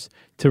 years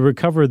to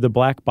recover the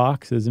black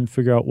boxes and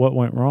figure out what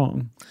went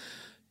wrong.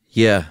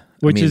 Yeah.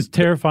 Which is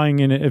terrifying.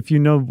 And if you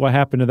know what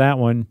happened to that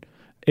one,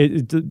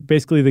 it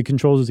basically the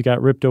controls got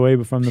ripped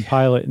away from the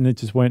pilot, and it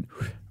just went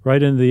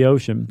right into the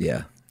ocean.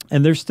 Yeah.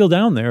 And they're still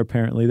down there,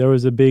 apparently. There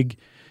was a big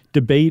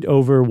debate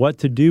over what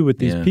to do with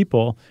these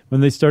people.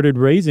 When they started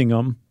raising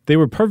them, they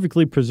were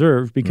perfectly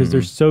preserved because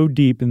they're so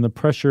deep in the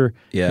pressure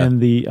and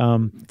the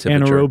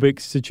anaerobic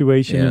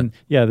situation.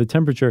 And the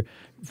temperature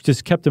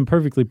just kept them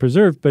perfectly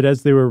preserved. But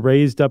as they were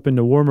raised up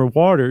into warmer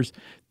waters,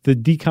 the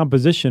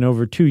decomposition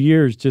over 2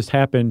 years just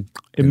happened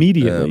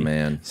immediately. Oh,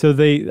 man. So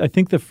I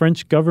think the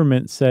French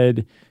government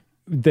said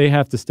they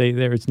have to stay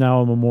there. It's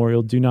now a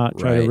memorial. Do not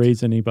try to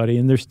raise anybody.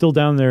 And they're still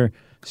down there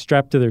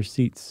strapped to their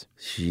seats.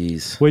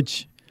 Jeez.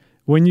 Which,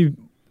 when you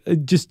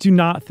just do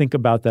not think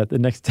about that the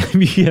next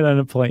time you get on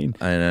a plane.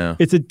 I know.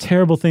 It's a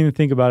terrible thing to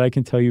think about. I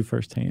can tell you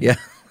firsthand. Yeah.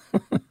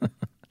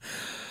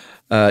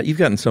 You've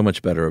gotten so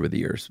much better over the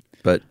years,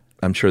 but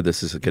I'm sure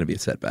this is going to be a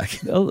setback.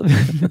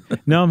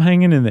 No, I'm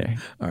hanging in there.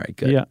 All right,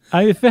 good. Yeah.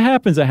 If it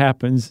happens, it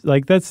happens.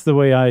 Like, that's the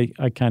way I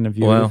kind of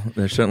view it. Well,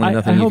 there's certainly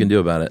nothing you can do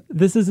about it.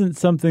 This isn't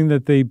something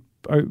that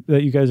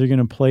that you guys are going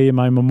to play in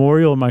my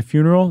memorial, my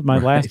funeral, my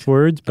last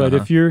words. But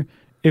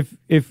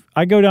if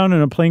I go down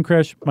in a plane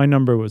crash, my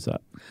number was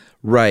up.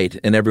 Right.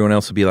 And everyone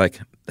else would be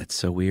like, that's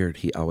so weird.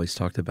 He always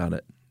talked about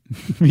it.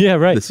 Yeah,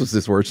 right. This was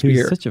his worst fear.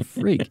 fear. He's such a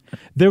freak.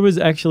 There was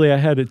actually, I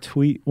had a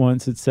tweet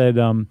once that said,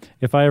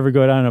 if I ever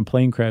go down in a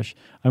plane crash,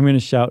 I'm going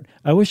to shout,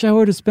 I wish I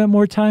would have spent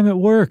more time at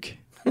work.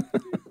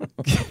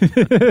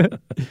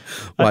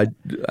 Well,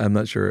 I'm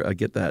not sure I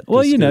get that.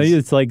 Well,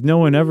 it's like no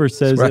one ever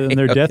says on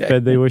their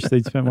deathbed they wish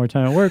they'd spent more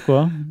time at work.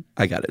 Well,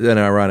 I got it. An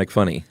ironic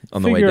funny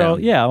on the way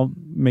down. I'll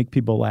make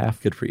people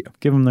laugh. Good for you.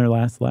 Give them their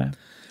last laugh.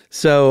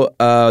 So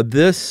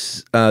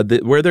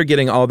where they're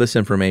getting all this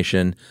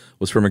information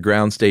was from a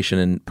ground station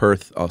in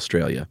Perth,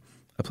 Australia,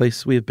 a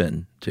place we have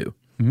been to.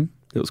 Mm-hmm.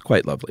 It was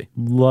quite lovely.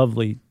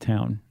 Lovely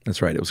town.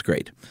 That's right. It was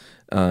great.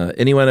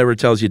 Anyone ever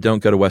tells you don't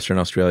go to Western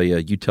Australia,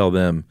 you tell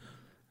them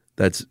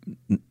that's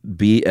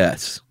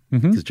BS,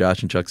 because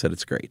Josh and Chuck said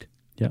it's great.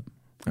 Yep.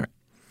 All right.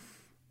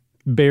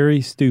 Very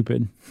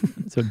stupid.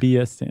 That's what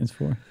BS stands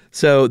for.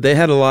 So they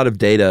had a lot of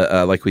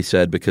data, like we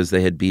said, because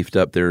they had beefed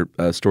up their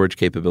storage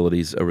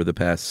capabilities over the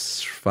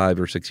past 5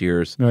 or 6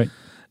 years. Right.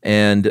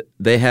 And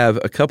they have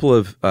a couple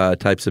of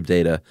types of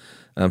data,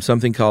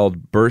 something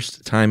called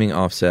burst timing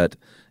offset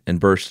and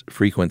burst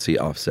frequency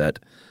offset.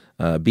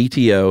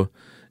 BTO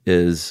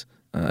is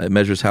it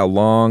measures how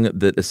long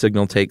that a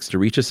signal takes to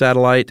reach a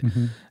satellite,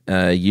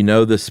 You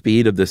know the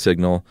speed of the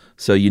signal,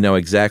 so you know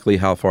exactly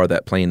how far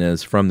that plane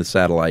is from the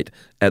satellite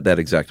at that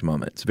exact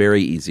moment. It's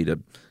very easy to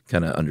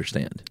kind of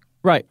understand.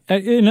 Right.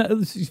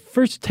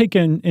 First, take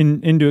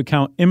into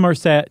account,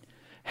 Inmarsat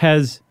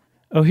has,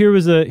 here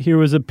was a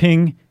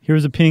ping, here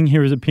was a ping,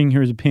 here was a ping,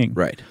 here was a ping.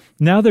 Right.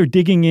 Now they're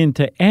digging in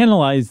to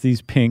analyze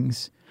these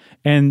pings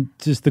and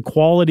just the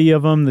quality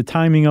of them, the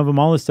timing of them,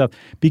 all this stuff,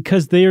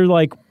 because they're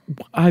like,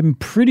 I'm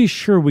pretty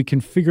sure we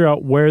can figure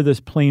out where this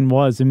plane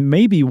was and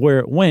maybe where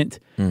it went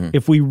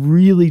if we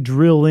really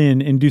drill in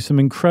and do some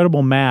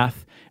incredible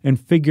math and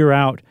figure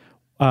out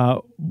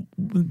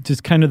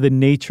just kind of the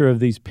nature of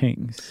these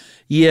pings.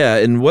 Yeah,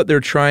 and what they're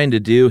trying to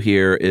do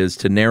here is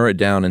to narrow it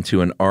down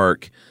into an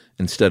arc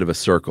instead of a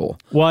circle.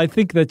 Well, I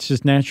think that's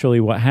just naturally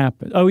what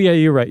happened. Oh, yeah,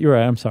 you're right.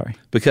 I'm sorry.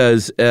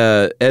 Because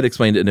Ed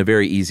explained it in a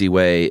very easy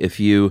way.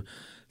 If you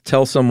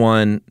tell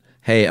someone,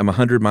 hey, I'm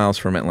 100 miles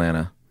from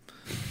Atlanta,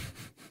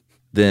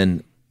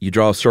 then you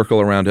draw a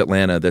circle around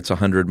Atlanta that's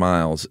 100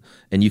 miles,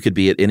 and you could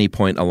be at any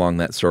point along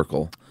that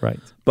circle. Right.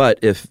 But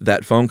if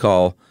that phone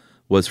call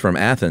was from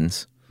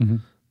Athens,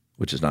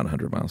 which is not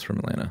 100 miles from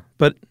Atlanta,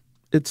 but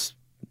it's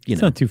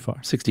not too far.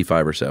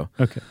 65 or so.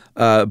 Okay.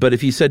 But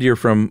if you said you're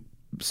from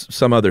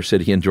some other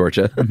city in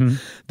Georgia,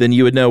 then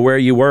you would know where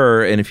you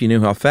were, and if you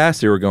knew how fast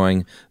they were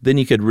going, then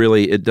you could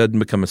it doesn't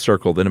become a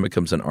circle, then it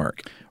becomes an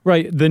arc.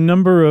 Right. The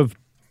number of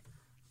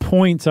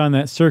points on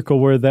that circle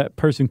where that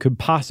person could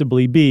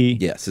possibly be.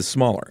 Yes, is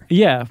smaller.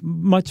 Yeah,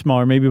 much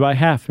smaller, maybe by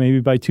half, maybe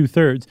by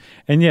 2/3.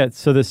 And yet,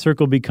 so the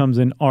circle becomes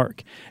an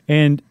arc.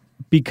 And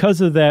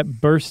because of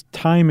that burst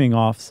timing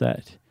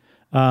offset,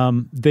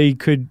 they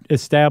could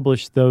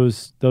establish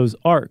those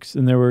arcs,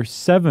 and there were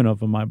 7 of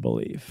them, I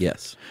believe.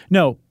 Yes.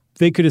 No,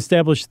 they could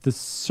establish the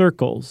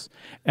circles.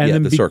 And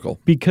then the circle.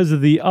 Because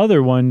of the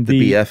other one,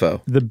 the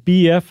BFO. The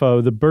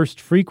BFO, the burst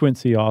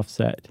frequency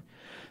offset,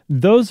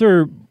 those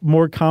are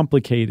more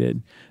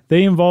complicated.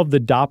 They involve the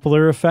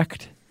Doppler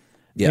effect,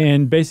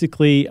 and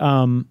basically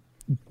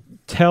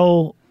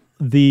tell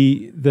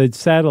the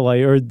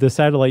satellite, or the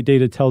satellite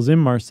data tells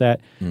Inmarsat,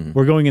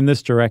 we're going in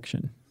this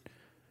direction.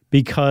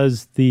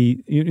 Because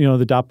the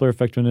Doppler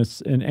effect, when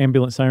an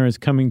ambulance siren is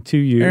coming to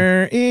you,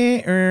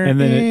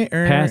 and then it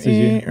passes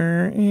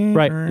you,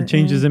 right? It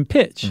changes in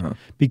pitch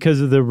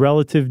because of the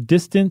relative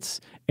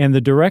distance and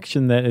the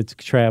direction that it's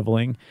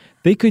traveling.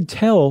 They could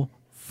tell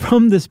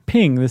from this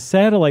ping, the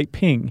satellite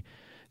ping,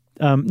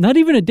 not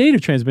even a data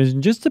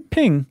transmission, just a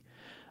ping,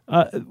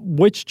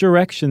 which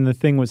direction the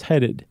thing was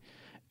headed,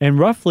 and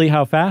roughly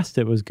how fast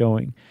it was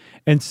going.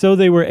 And so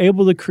they were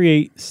able to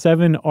create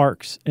 7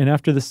 arcs, and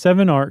after the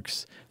 7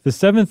 arcs. The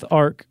 7th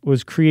arc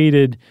was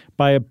created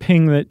by a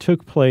ping that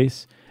took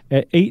place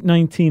at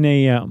 8:19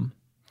 a.m.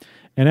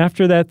 And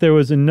after that, there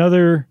was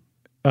another,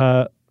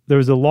 there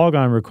was a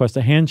logon request,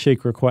 a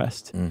handshake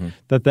request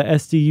that the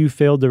SDU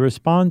failed to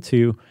respond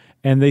to.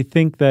 And they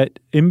think that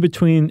in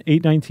between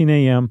 8:19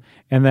 a.m.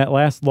 and that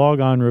last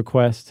logon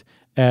request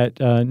at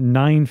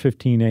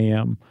 9:15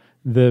 a.m.,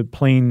 the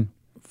plane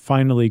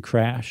finally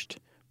crashed,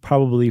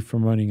 probably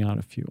from running out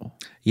of fuel.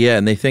 Yeah,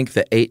 and they think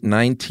the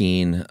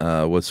 819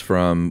 was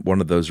from one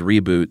of those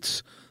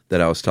reboots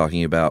that I was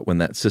talking about when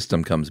that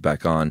system comes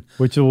back on.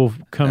 Which will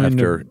come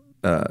after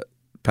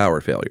power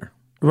failure.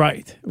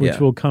 Right, which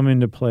will come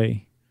into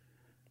play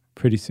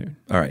pretty soon.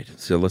 All right,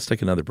 so let's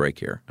take another break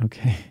here.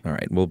 Okay. All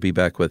right, we'll be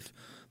back with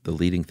the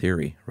leading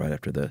theory right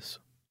after this.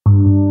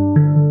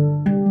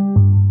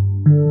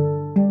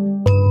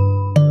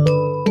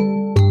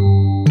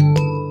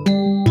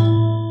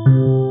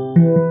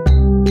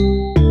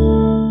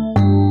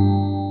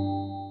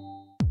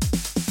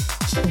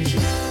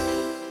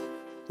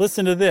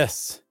 Listen to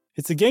this.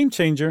 It's a game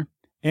changer.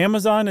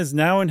 Amazon is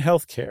now in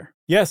healthcare.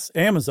 Yes,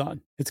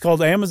 Amazon. It's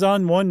called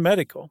Amazon One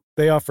Medical.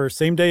 They offer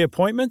same-day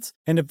appointments,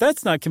 and if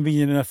that's not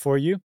convenient enough for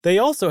you, they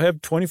also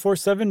have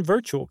 24/7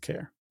 virtual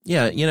care.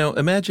 Yeah,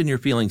 imagine you're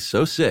feeling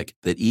so sick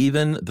that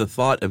even the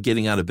thought of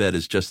getting out of bed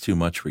is just too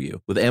much for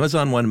you. With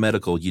Amazon One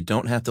Medical, you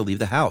don't have to leave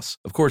the house.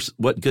 Of course,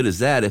 what good is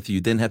that if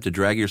you then have to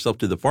drag yourself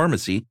to the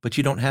pharmacy, but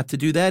you don't have to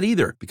do that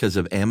either because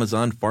of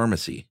Amazon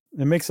Pharmacy.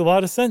 It makes a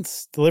lot of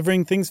sense.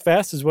 Delivering things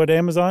fast is what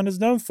Amazon is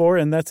known for,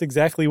 and that's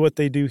exactly what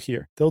they do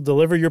here. They'll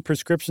deliver your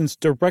prescriptions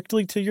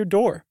directly to your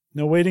door.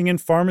 No waiting in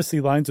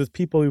pharmacy lines with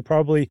people who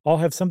probably all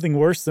have something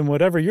worse than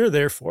whatever you're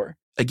there for.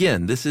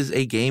 Again, this is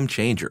a game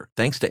changer.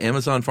 Thanks to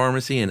Amazon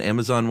Pharmacy and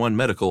Amazon One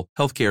Medical,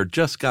 healthcare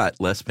just got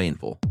less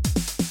painful.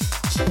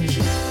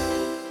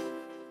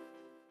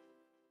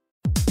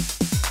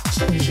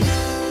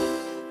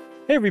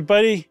 Hey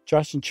everybody,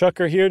 Josh and Chuck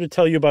are here to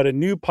tell you about a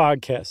new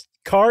podcast,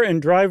 Car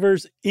and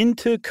Driver's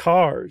Into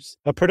Cars,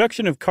 a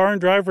production of Car and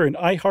Driver and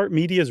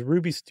iHeartMedia's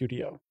Ruby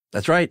Studio.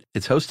 That's right.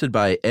 It's hosted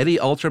by Eddie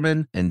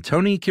Alterman and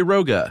Tony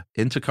Quiroga.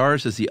 Into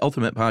Cars is the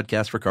ultimate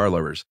podcast for car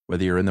lovers.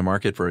 Whether you're in the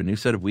market for a new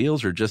set of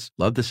wheels or just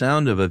love the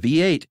sound of a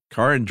V8,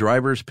 Car and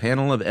Driver's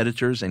panel of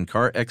editors and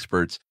car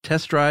experts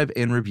test drive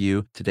and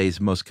review today's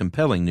most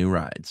compelling new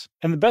rides.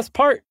 And the best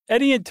part,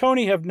 Eddie and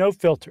Tony have no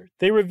filter.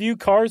 They review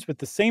cars with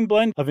the same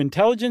blend of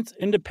intelligence,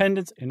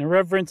 independence, and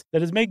irreverence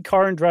that has made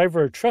Car and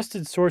Driver a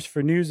trusted source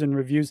for news and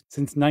reviews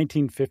since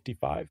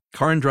 1955.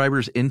 Car and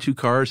Driver's Into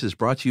Cars is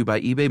brought to you by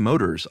eBay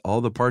Motors.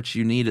 All the parts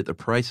you need at the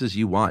prices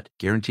you want.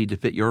 Guaranteed to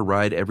fit your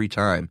ride every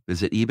time.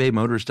 Visit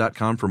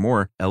ebaymotors.com for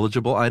more.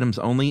 Eligible items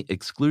only.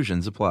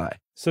 Exclusions apply.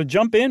 So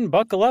jump in,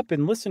 buckle up,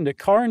 and listen to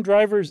Car and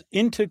Driver's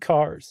Into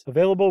Cars.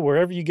 Available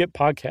wherever you get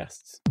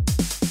podcasts.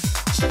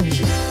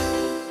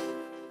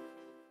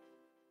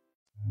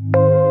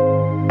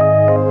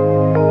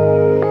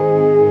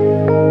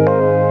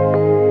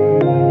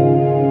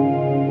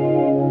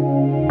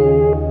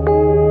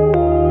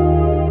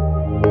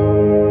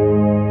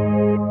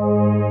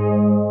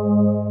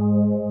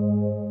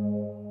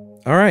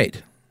 All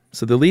right.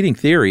 So the leading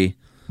theory,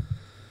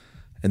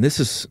 and this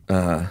is,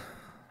 the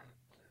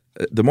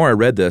more I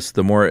read this,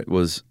 the more it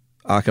was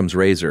Occam's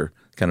razor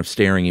kind of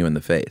staring you in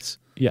the face.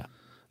 Yeah.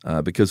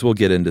 Because we'll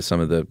get into some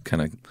of the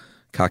kind of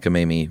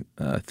cockamamie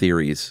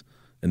theories,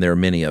 and there are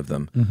many of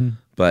them. Mm-hmm.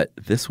 But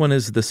this one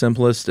is the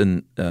simplest,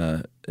 and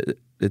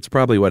it's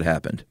probably what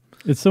happened.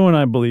 It's the one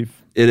I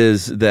believe. It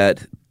is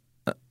that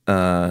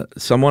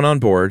someone on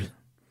board,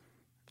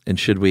 and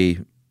should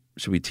we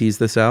tease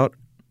this out?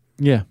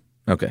 Yeah.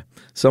 Okay.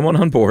 Someone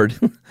on board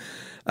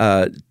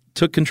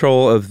took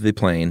control of the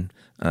plane,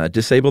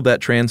 disabled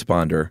that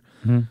transponder,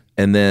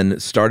 and then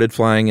started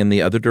flying in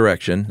the other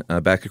direction,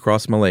 back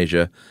across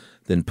Malaysia,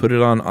 then put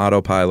it on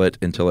autopilot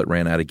until it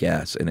ran out of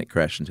gas and it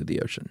crashed into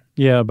the ocean.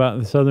 Yeah, about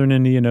the southern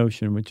Indian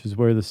Ocean, which is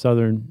where the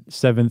southern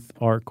seventh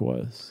arc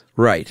was.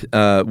 Right.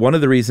 One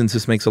of the reasons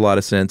this makes a lot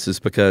of sense is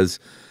because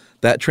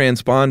that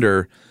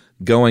transponder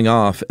going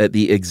off at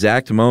the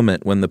exact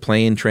moment when the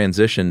plane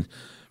transitioned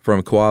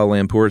from Kuala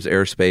Lumpur's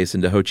airspace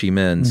into Ho Chi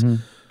Minh's,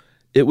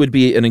 it would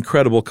be an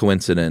incredible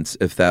coincidence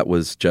if that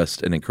was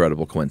just an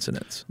incredible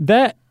coincidence.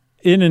 That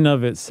in and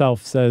of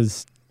itself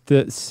says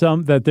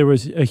that there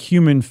was a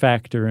human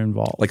factor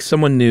involved. Like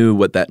someone knew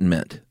what that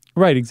meant.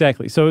 Right,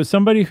 exactly. So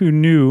somebody who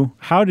knew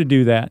how to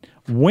do that,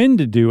 when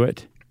to do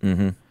it,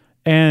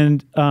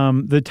 and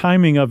the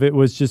timing of it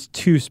was just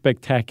too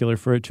spectacular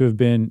for it to have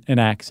been an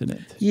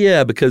accident.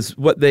 Yeah, because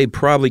what they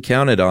probably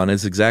counted on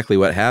is exactly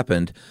what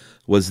happened.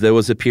 There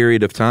was a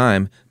period of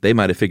time, they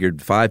might have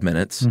figured 5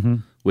 minutes,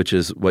 which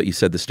is what you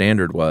said the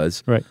standard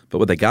was. Right. But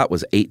what they got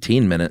was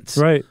 18 minutes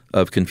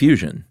of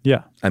confusion.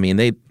 Yeah. I mean,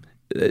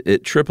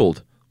 it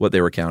tripled what they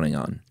were counting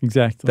on.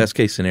 Exactly. Best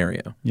case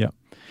scenario. Yeah.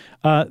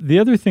 The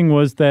other thing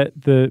was that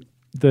the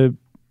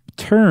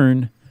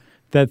turn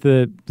that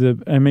the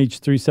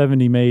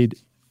MH370 made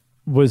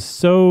was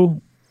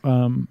so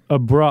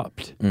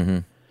abrupt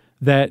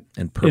that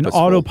an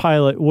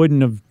autopilot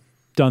wouldn't have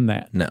done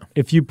that. No.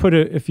 If you put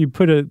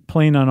a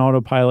plane on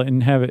autopilot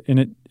and have it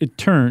and it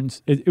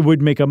turns, it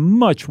would make a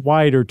much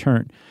wider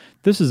turn.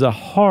 This is a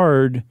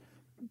hard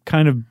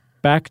kind of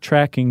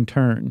backtracking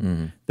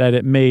turn that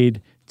it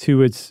made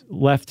to its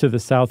left to the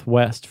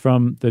southwest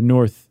from the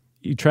north.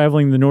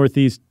 Traveling the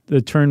northeast,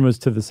 the turn was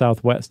to the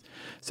southwest.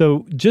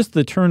 So just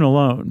the turn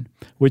alone,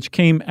 which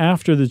came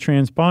after the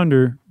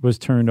transponder was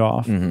turned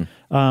off,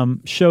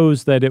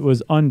 shows that it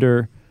was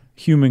under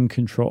human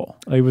control.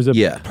 It was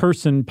a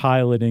person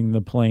piloting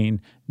the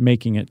plane,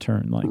 making it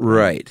turn like that.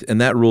 Right.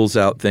 And that rules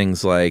out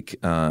things like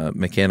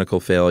mechanical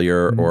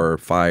failure or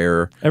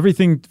fire.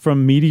 Everything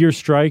from meteor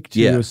strike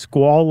to a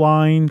squall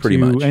line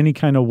to any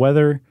kind of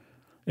weather.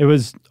 It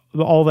was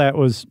all that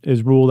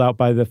is ruled out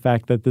by the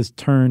fact that this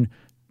turn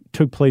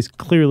took place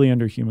clearly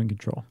under human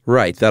control.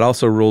 Right. That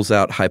also rules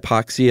out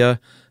hypoxia.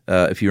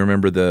 If you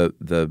remember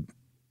the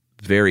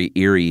very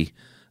eerie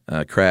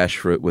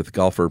crash with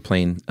golfer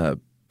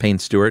Payne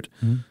Stewart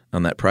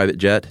on that private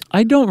jet.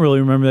 I don't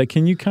really remember that.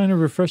 Can you kind of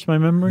refresh my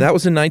memory? That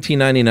was in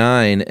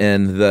 1999,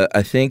 and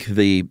I think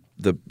the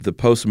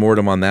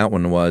post-mortem on that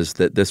one was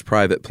that this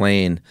private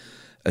plane,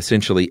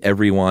 essentially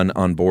everyone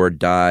on board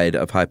died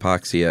of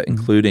hypoxia,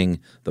 including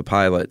the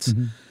pilots,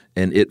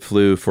 and it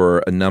flew for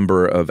a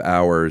number of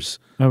hours.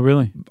 Oh,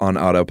 really? On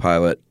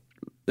autopilot.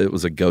 It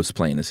was a ghost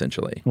plane,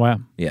 essentially. Wow.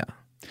 Yeah.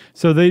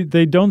 So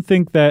they don't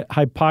think that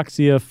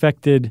hypoxia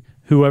affected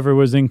whoever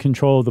was in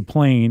control of the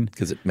plane.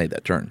 Because it made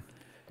that turn.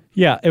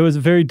 Yeah, it was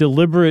a very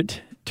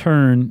deliberate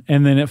turn,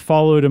 and then it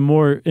followed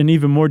an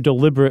even more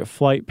deliberate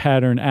flight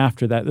pattern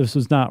after that. This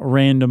was not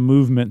random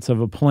movements of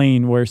a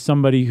plane where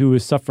somebody who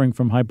was suffering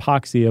from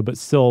hypoxia but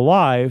still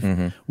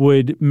alive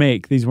would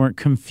make. These weren't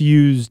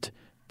confused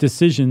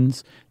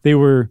decisions. They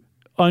were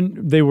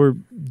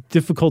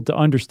difficult to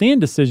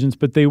understand decisions,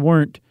 but they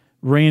weren't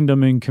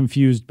random and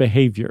confused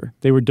behavior.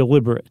 They were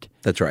deliberate.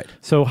 That's right.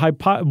 So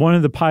one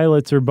of the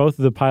pilots or both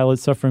of the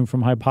pilots suffering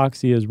from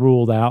hypoxia is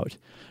ruled out.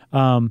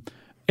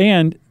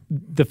 And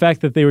the fact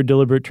that they were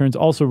deliberate turns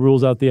also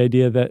rules out the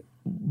idea that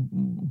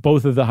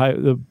both of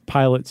the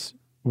pilots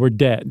were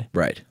dead.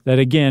 Right. That,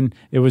 again,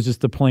 it was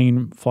just the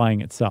plane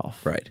flying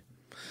itself. Right.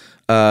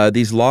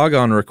 These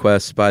log-on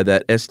requests by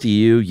that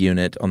SDU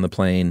unit on the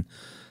plane,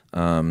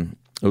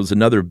 it was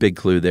another big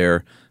clue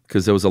there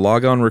because there was a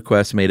log-on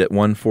request made at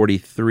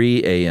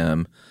 1:43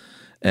 a.m.,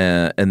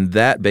 And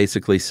that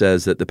basically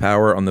says that the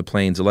power on the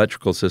plane's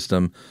electrical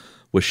system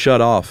was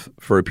shut off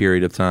for a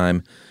period of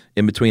time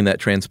in between that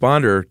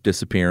transponder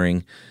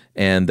disappearing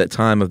and that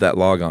time of that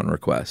logon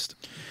request.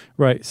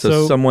 Right.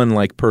 So someone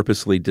like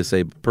purposefully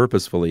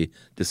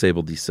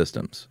disabled these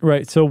systems.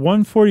 Right. So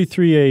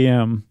 1:43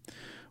 a.m.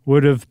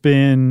 would have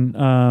been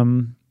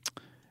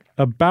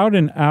about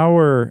an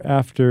hour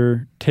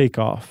after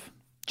takeoff,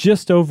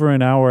 just over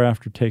an hour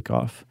after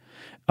takeoff,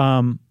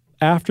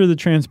 after the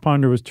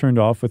transponder was turned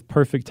off with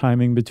perfect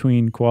timing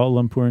between Kuala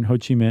Lumpur and Ho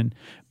Chi Minh,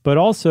 but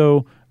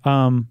also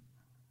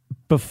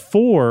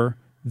before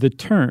the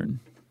turn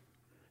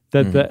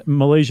that the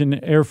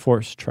Malaysian Air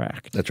Force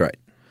tracked. That's right.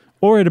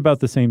 Or at about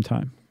the same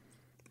time.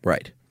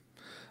 Right.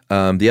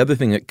 The other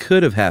thing that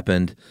could have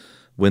happened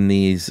when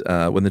the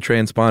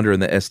transponder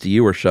and the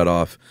SDU were shut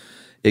off,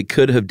 it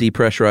could have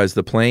depressurized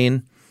the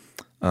plane.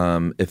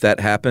 If that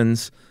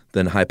happens,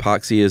 then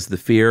hypoxia is the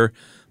fear.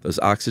 Those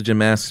oxygen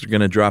masks are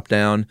going to drop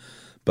down,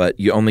 but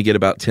you only get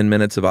about 10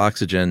 minutes of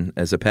oxygen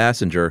as a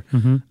passenger.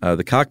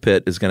 The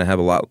cockpit is going to have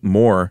a lot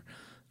more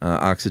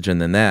oxygen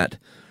than that.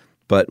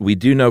 But we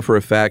do know for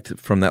a fact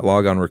from that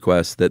logon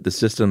request that the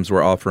systems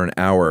were off for an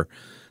hour.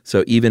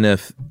 So even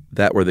if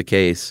that were the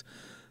case,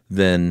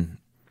 then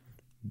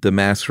the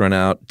masks run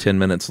out 10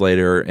 minutes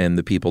later and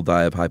the people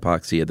die of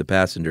hypoxia, the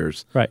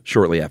passengers,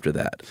 shortly after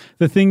that.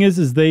 The thing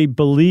is they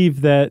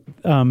believe that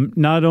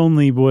not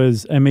only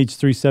was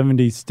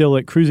MH370 still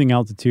at cruising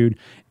altitude,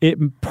 it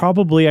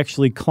probably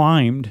actually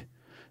climbed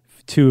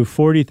to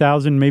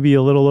 40,000, maybe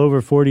a little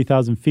over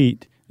 40,000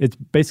 feet. It's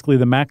basically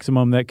the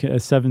maximum that a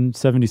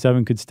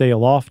 777 could stay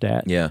aloft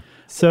at. Yeah.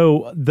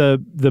 So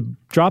the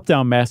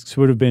drop-down masks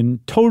would have been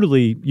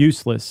totally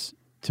useless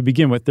to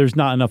begin with. There's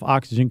not enough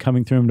oxygen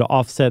coming through them to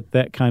offset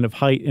that kind of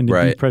height in a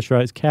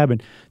depressurized cabin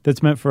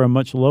that's meant for a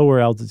much lower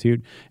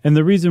altitude. And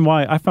the reason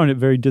why I found it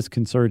very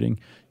disconcerting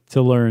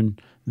to learn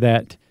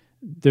that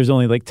there's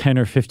only like 10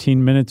 or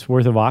 15 minutes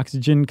worth of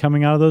oxygen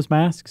coming out of those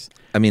masks.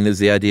 I mean, is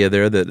the idea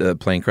there that a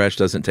plane crash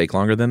doesn't take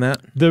longer than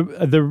that?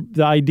 The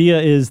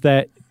idea is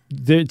that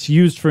it's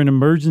used for an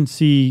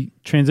emergency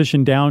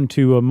transition down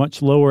to a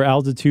much lower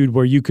altitude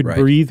where you could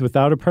breathe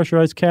without a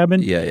pressurized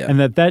cabin.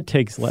 And that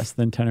takes less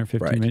than 10 or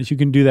 15 minutes. You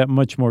can do that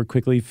much more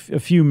quickly, a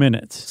few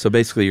minutes. So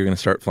basically you're going to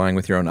start flying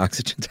with your own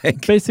oxygen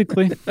tank?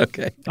 Basically.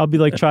 Okay. I'll be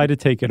like, try to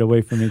take it away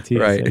from me,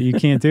 TSA. You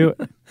can't do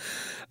it.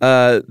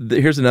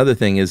 Here's another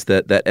thing is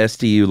that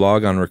SDU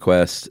logon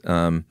request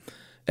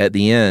at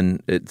the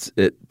end, it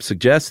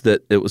suggests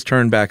that it was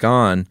turned back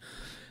on.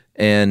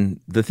 And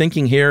the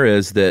thinking here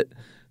is that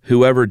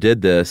whoever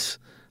did this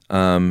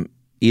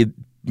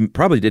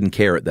probably didn't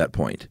care at that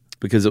point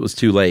because it was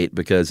too late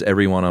because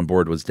everyone on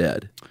board was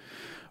dead.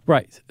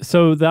 Right.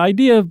 So the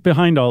idea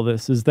behind all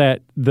this is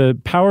that the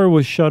power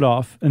was shut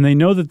off, and they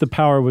know that the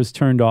power was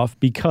turned off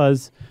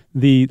because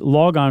the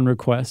logon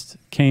request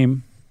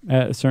came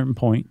at a certain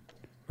point,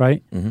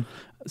 right?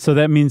 So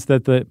that means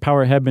that the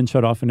power had been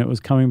shut off and it was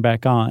coming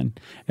back on.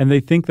 And they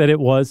think that it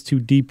was to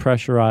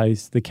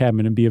depressurize the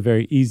cabin and be a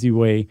very easy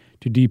way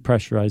to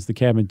depressurize the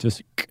cabin,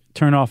 just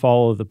turn off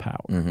all of the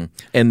power.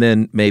 And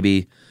then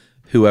maybe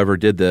whoever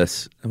did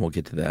this, and we'll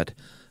get to that,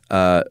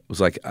 was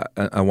like,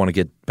 I want to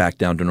get back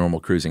down to normal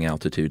cruising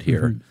altitude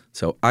here.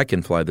 So I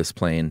can fly this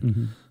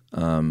plane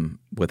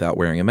without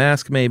wearing a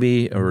mask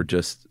maybe, or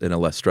just in a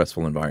less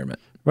stressful environment.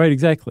 Right,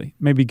 exactly.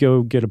 Maybe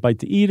go get a bite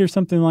to eat or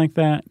something like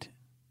that.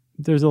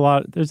 There's a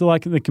lot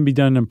that can be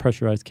done in a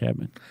pressurized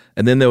cabin.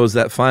 And then there was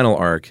that final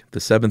arc, the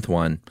seventh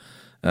one.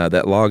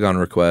 That logon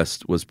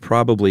request was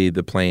probably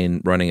the plane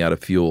running out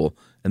of fuel.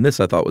 And this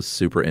I thought was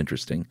super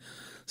interesting.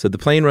 So the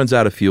plane runs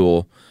out of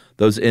fuel.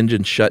 Those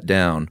engines shut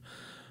down.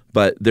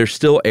 But there's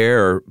still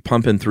air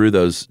pumping through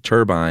those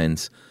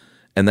turbines.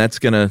 And that's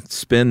going to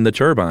spin the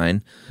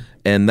turbine.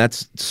 And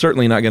that's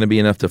certainly not going to be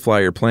enough to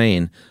fly your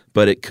plane.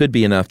 But it could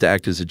be enough to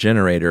act as a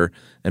generator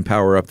and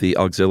power up the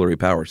auxiliary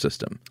power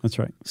system. That's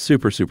right.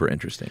 Super, super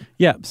interesting.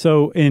 Yeah.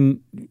 So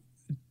in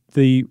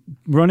the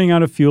running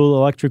out of fuel,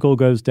 electrical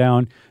goes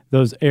down,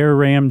 those air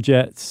ram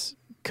jets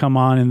come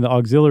on and the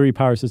auxiliary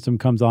power system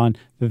comes on,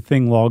 the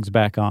thing logs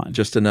back on.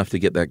 Just enough to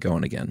get that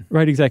going again.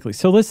 Right, exactly.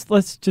 So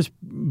let's just,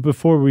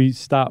 before we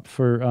stop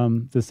for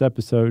this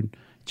episode,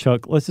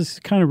 Chuck, let's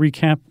just kind of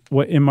recap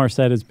what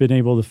Inmarsat has been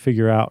able to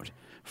figure out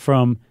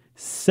from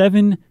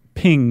 7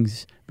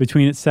 pings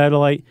between its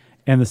satellite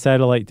and the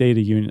satellite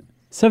data unit.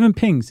 7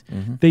 pings.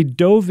 They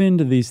dove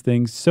into these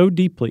things so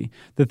deeply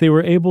that they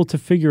were able to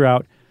figure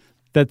out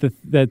that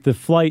the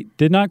flight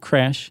did not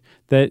crash,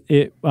 that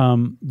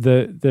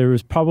there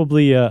was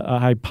probably a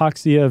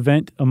hypoxia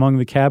event among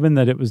the cabin,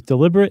 that it was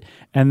deliberate,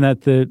 and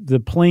that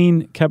the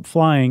plane kept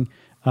flying.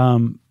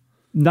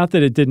 Not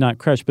that it did not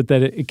crash, but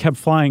that it kept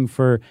flying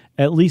for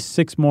at least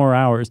 6 more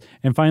hours,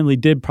 and finally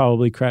did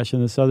probably crash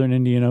in the southern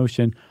Indian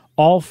Ocean,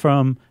 all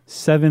from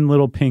 7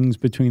 little pings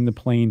between the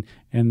plane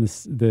and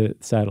the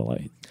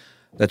satellite.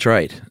 That's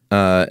right.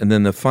 And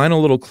then the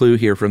final little clue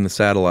here from the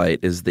satellite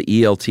is the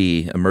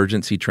ELT,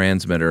 emergency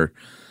transmitter,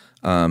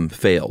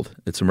 failed.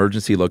 It's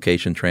emergency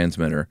location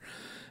transmitter.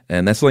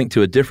 And that's linked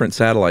to a different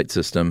satellite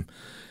system.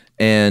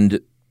 And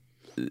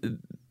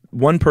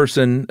one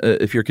person,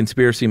 if you're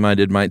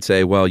conspiracy-minded, might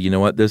say, well, you know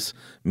what? This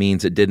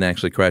means it didn't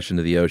actually crash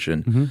into the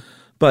ocean. Mm-hmm.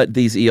 But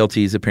these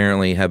ELTs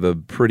apparently have a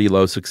pretty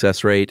low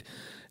success rate.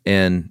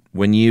 And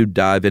when you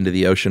dive into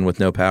the ocean with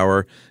no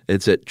power,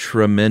 it's at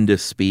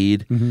tremendous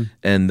speed. Mm-hmm.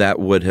 And that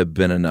would have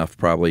been enough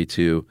probably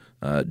to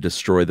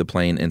destroy the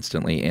plane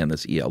instantly and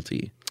this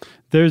ELT.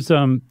 There's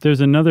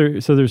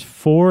another, so there's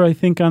 4, I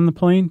think, on the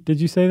plane. Did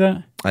you say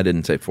that? I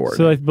didn't say 4.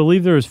 So I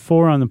believe there was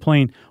 4 on the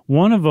plane.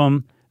 One of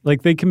them,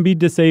 like, they can be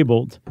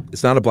disabled.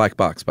 It's not a black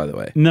box, by the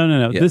way.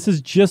 No. Yeah. This is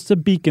just a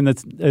beacon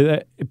that's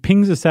it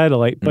pings a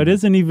satellite, but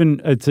isn't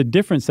even, it's a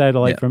different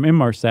satellite from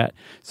Inmarsat.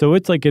 So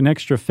it's like an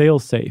extra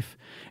fail-safe.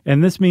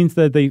 And this means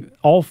that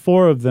all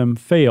 4 of them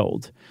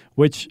failed,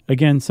 which,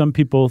 again, some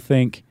people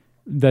think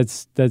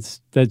that's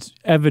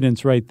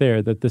evidence right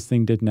there that this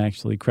thing didn't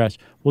actually crash.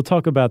 We'll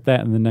talk about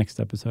that in the next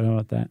episode. How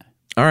about that?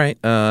 All right.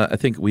 I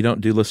think we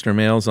don't do listener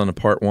mails on a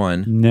part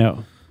 1.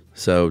 No.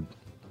 So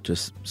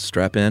just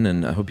strap in,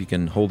 and I hope you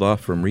can hold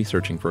off from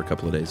researching for a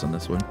couple of days on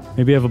this one.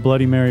 Maybe have a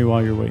Bloody Mary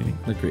while you're waiting.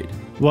 Agreed.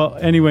 Well,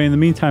 anyway, in the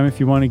meantime, if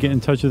you want to get in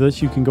touch with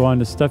us, you can go on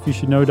to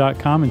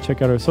stuffyoushouldknow.com and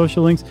check out our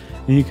social links.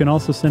 And you can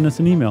also send us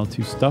an email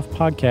to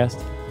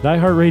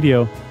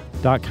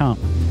stuffpodcast@iheartradio.com.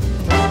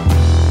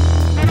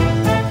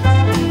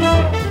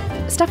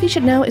 Stuff You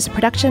Should Know is a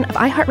production of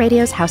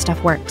iHeartRadio's How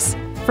Stuff Works.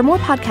 For more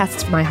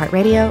podcasts from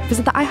iHeartRadio,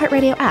 visit the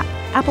iHeartRadio app,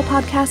 Apple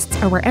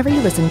Podcasts, or wherever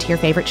you listen to your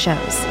favorite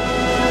shows.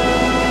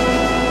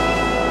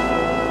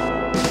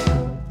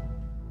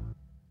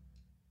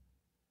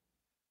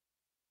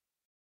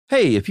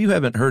 Hey, if you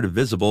haven't heard of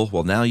Visible,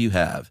 well, now you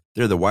have.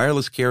 They're the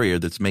wireless carrier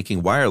that's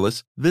making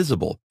wireless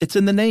visible. It's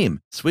in the name.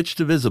 Switch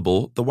to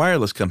Visible, the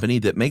wireless company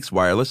that makes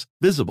wireless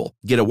visible.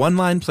 Get a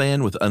one-line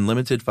plan with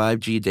unlimited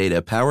 5G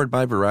data powered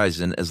by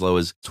Verizon as low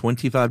as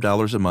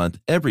 $25 a month,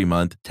 every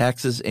month,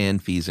 taxes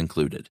and fees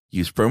included.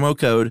 Use promo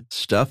code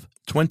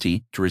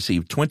STUFF20 to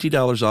receive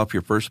 $20 off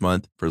your first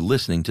month for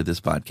listening to this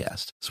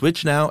podcast.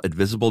 Switch now at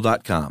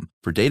Visible.com.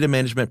 For data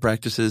management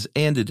practices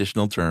and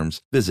additional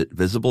terms, visit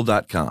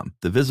Visible.com.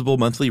 The Visible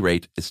monthly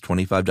rate is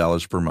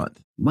 $25 per month.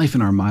 Life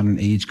in our modern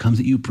age comes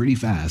at you pretty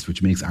fast,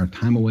 which makes our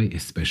time away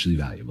especially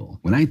valuable.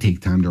 When I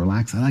take time to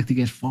relax, I like to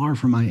get far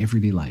from my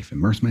everyday life,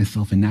 immerse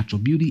myself in natural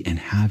beauty, and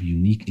have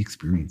unique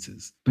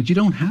experiences. But you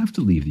don't have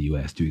to leave the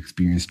U.S. to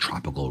experience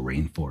tropical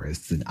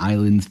rainforests and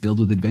islands filled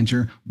with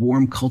adventure,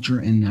 warm culture,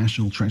 and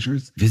national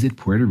treasures. Visit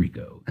Puerto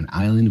Rico, an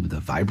island with a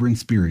vibrant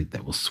spirit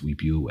that will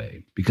sweep you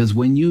away. Because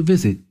when you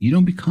visit, you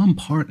don't become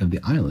part of the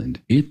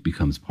island, it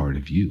becomes part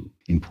of you.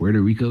 In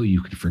Puerto Rico,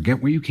 you can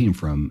forget where you came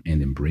from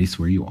and embrace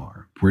where you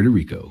are. Puerto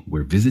Rico,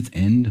 where visits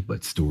end,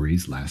 but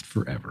stories last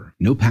forever.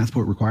 No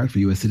passport required for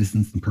U.S.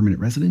 citizens and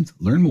permanent residents.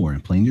 Learn more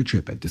and plan your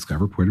trip at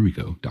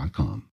discoverpuertorico.com.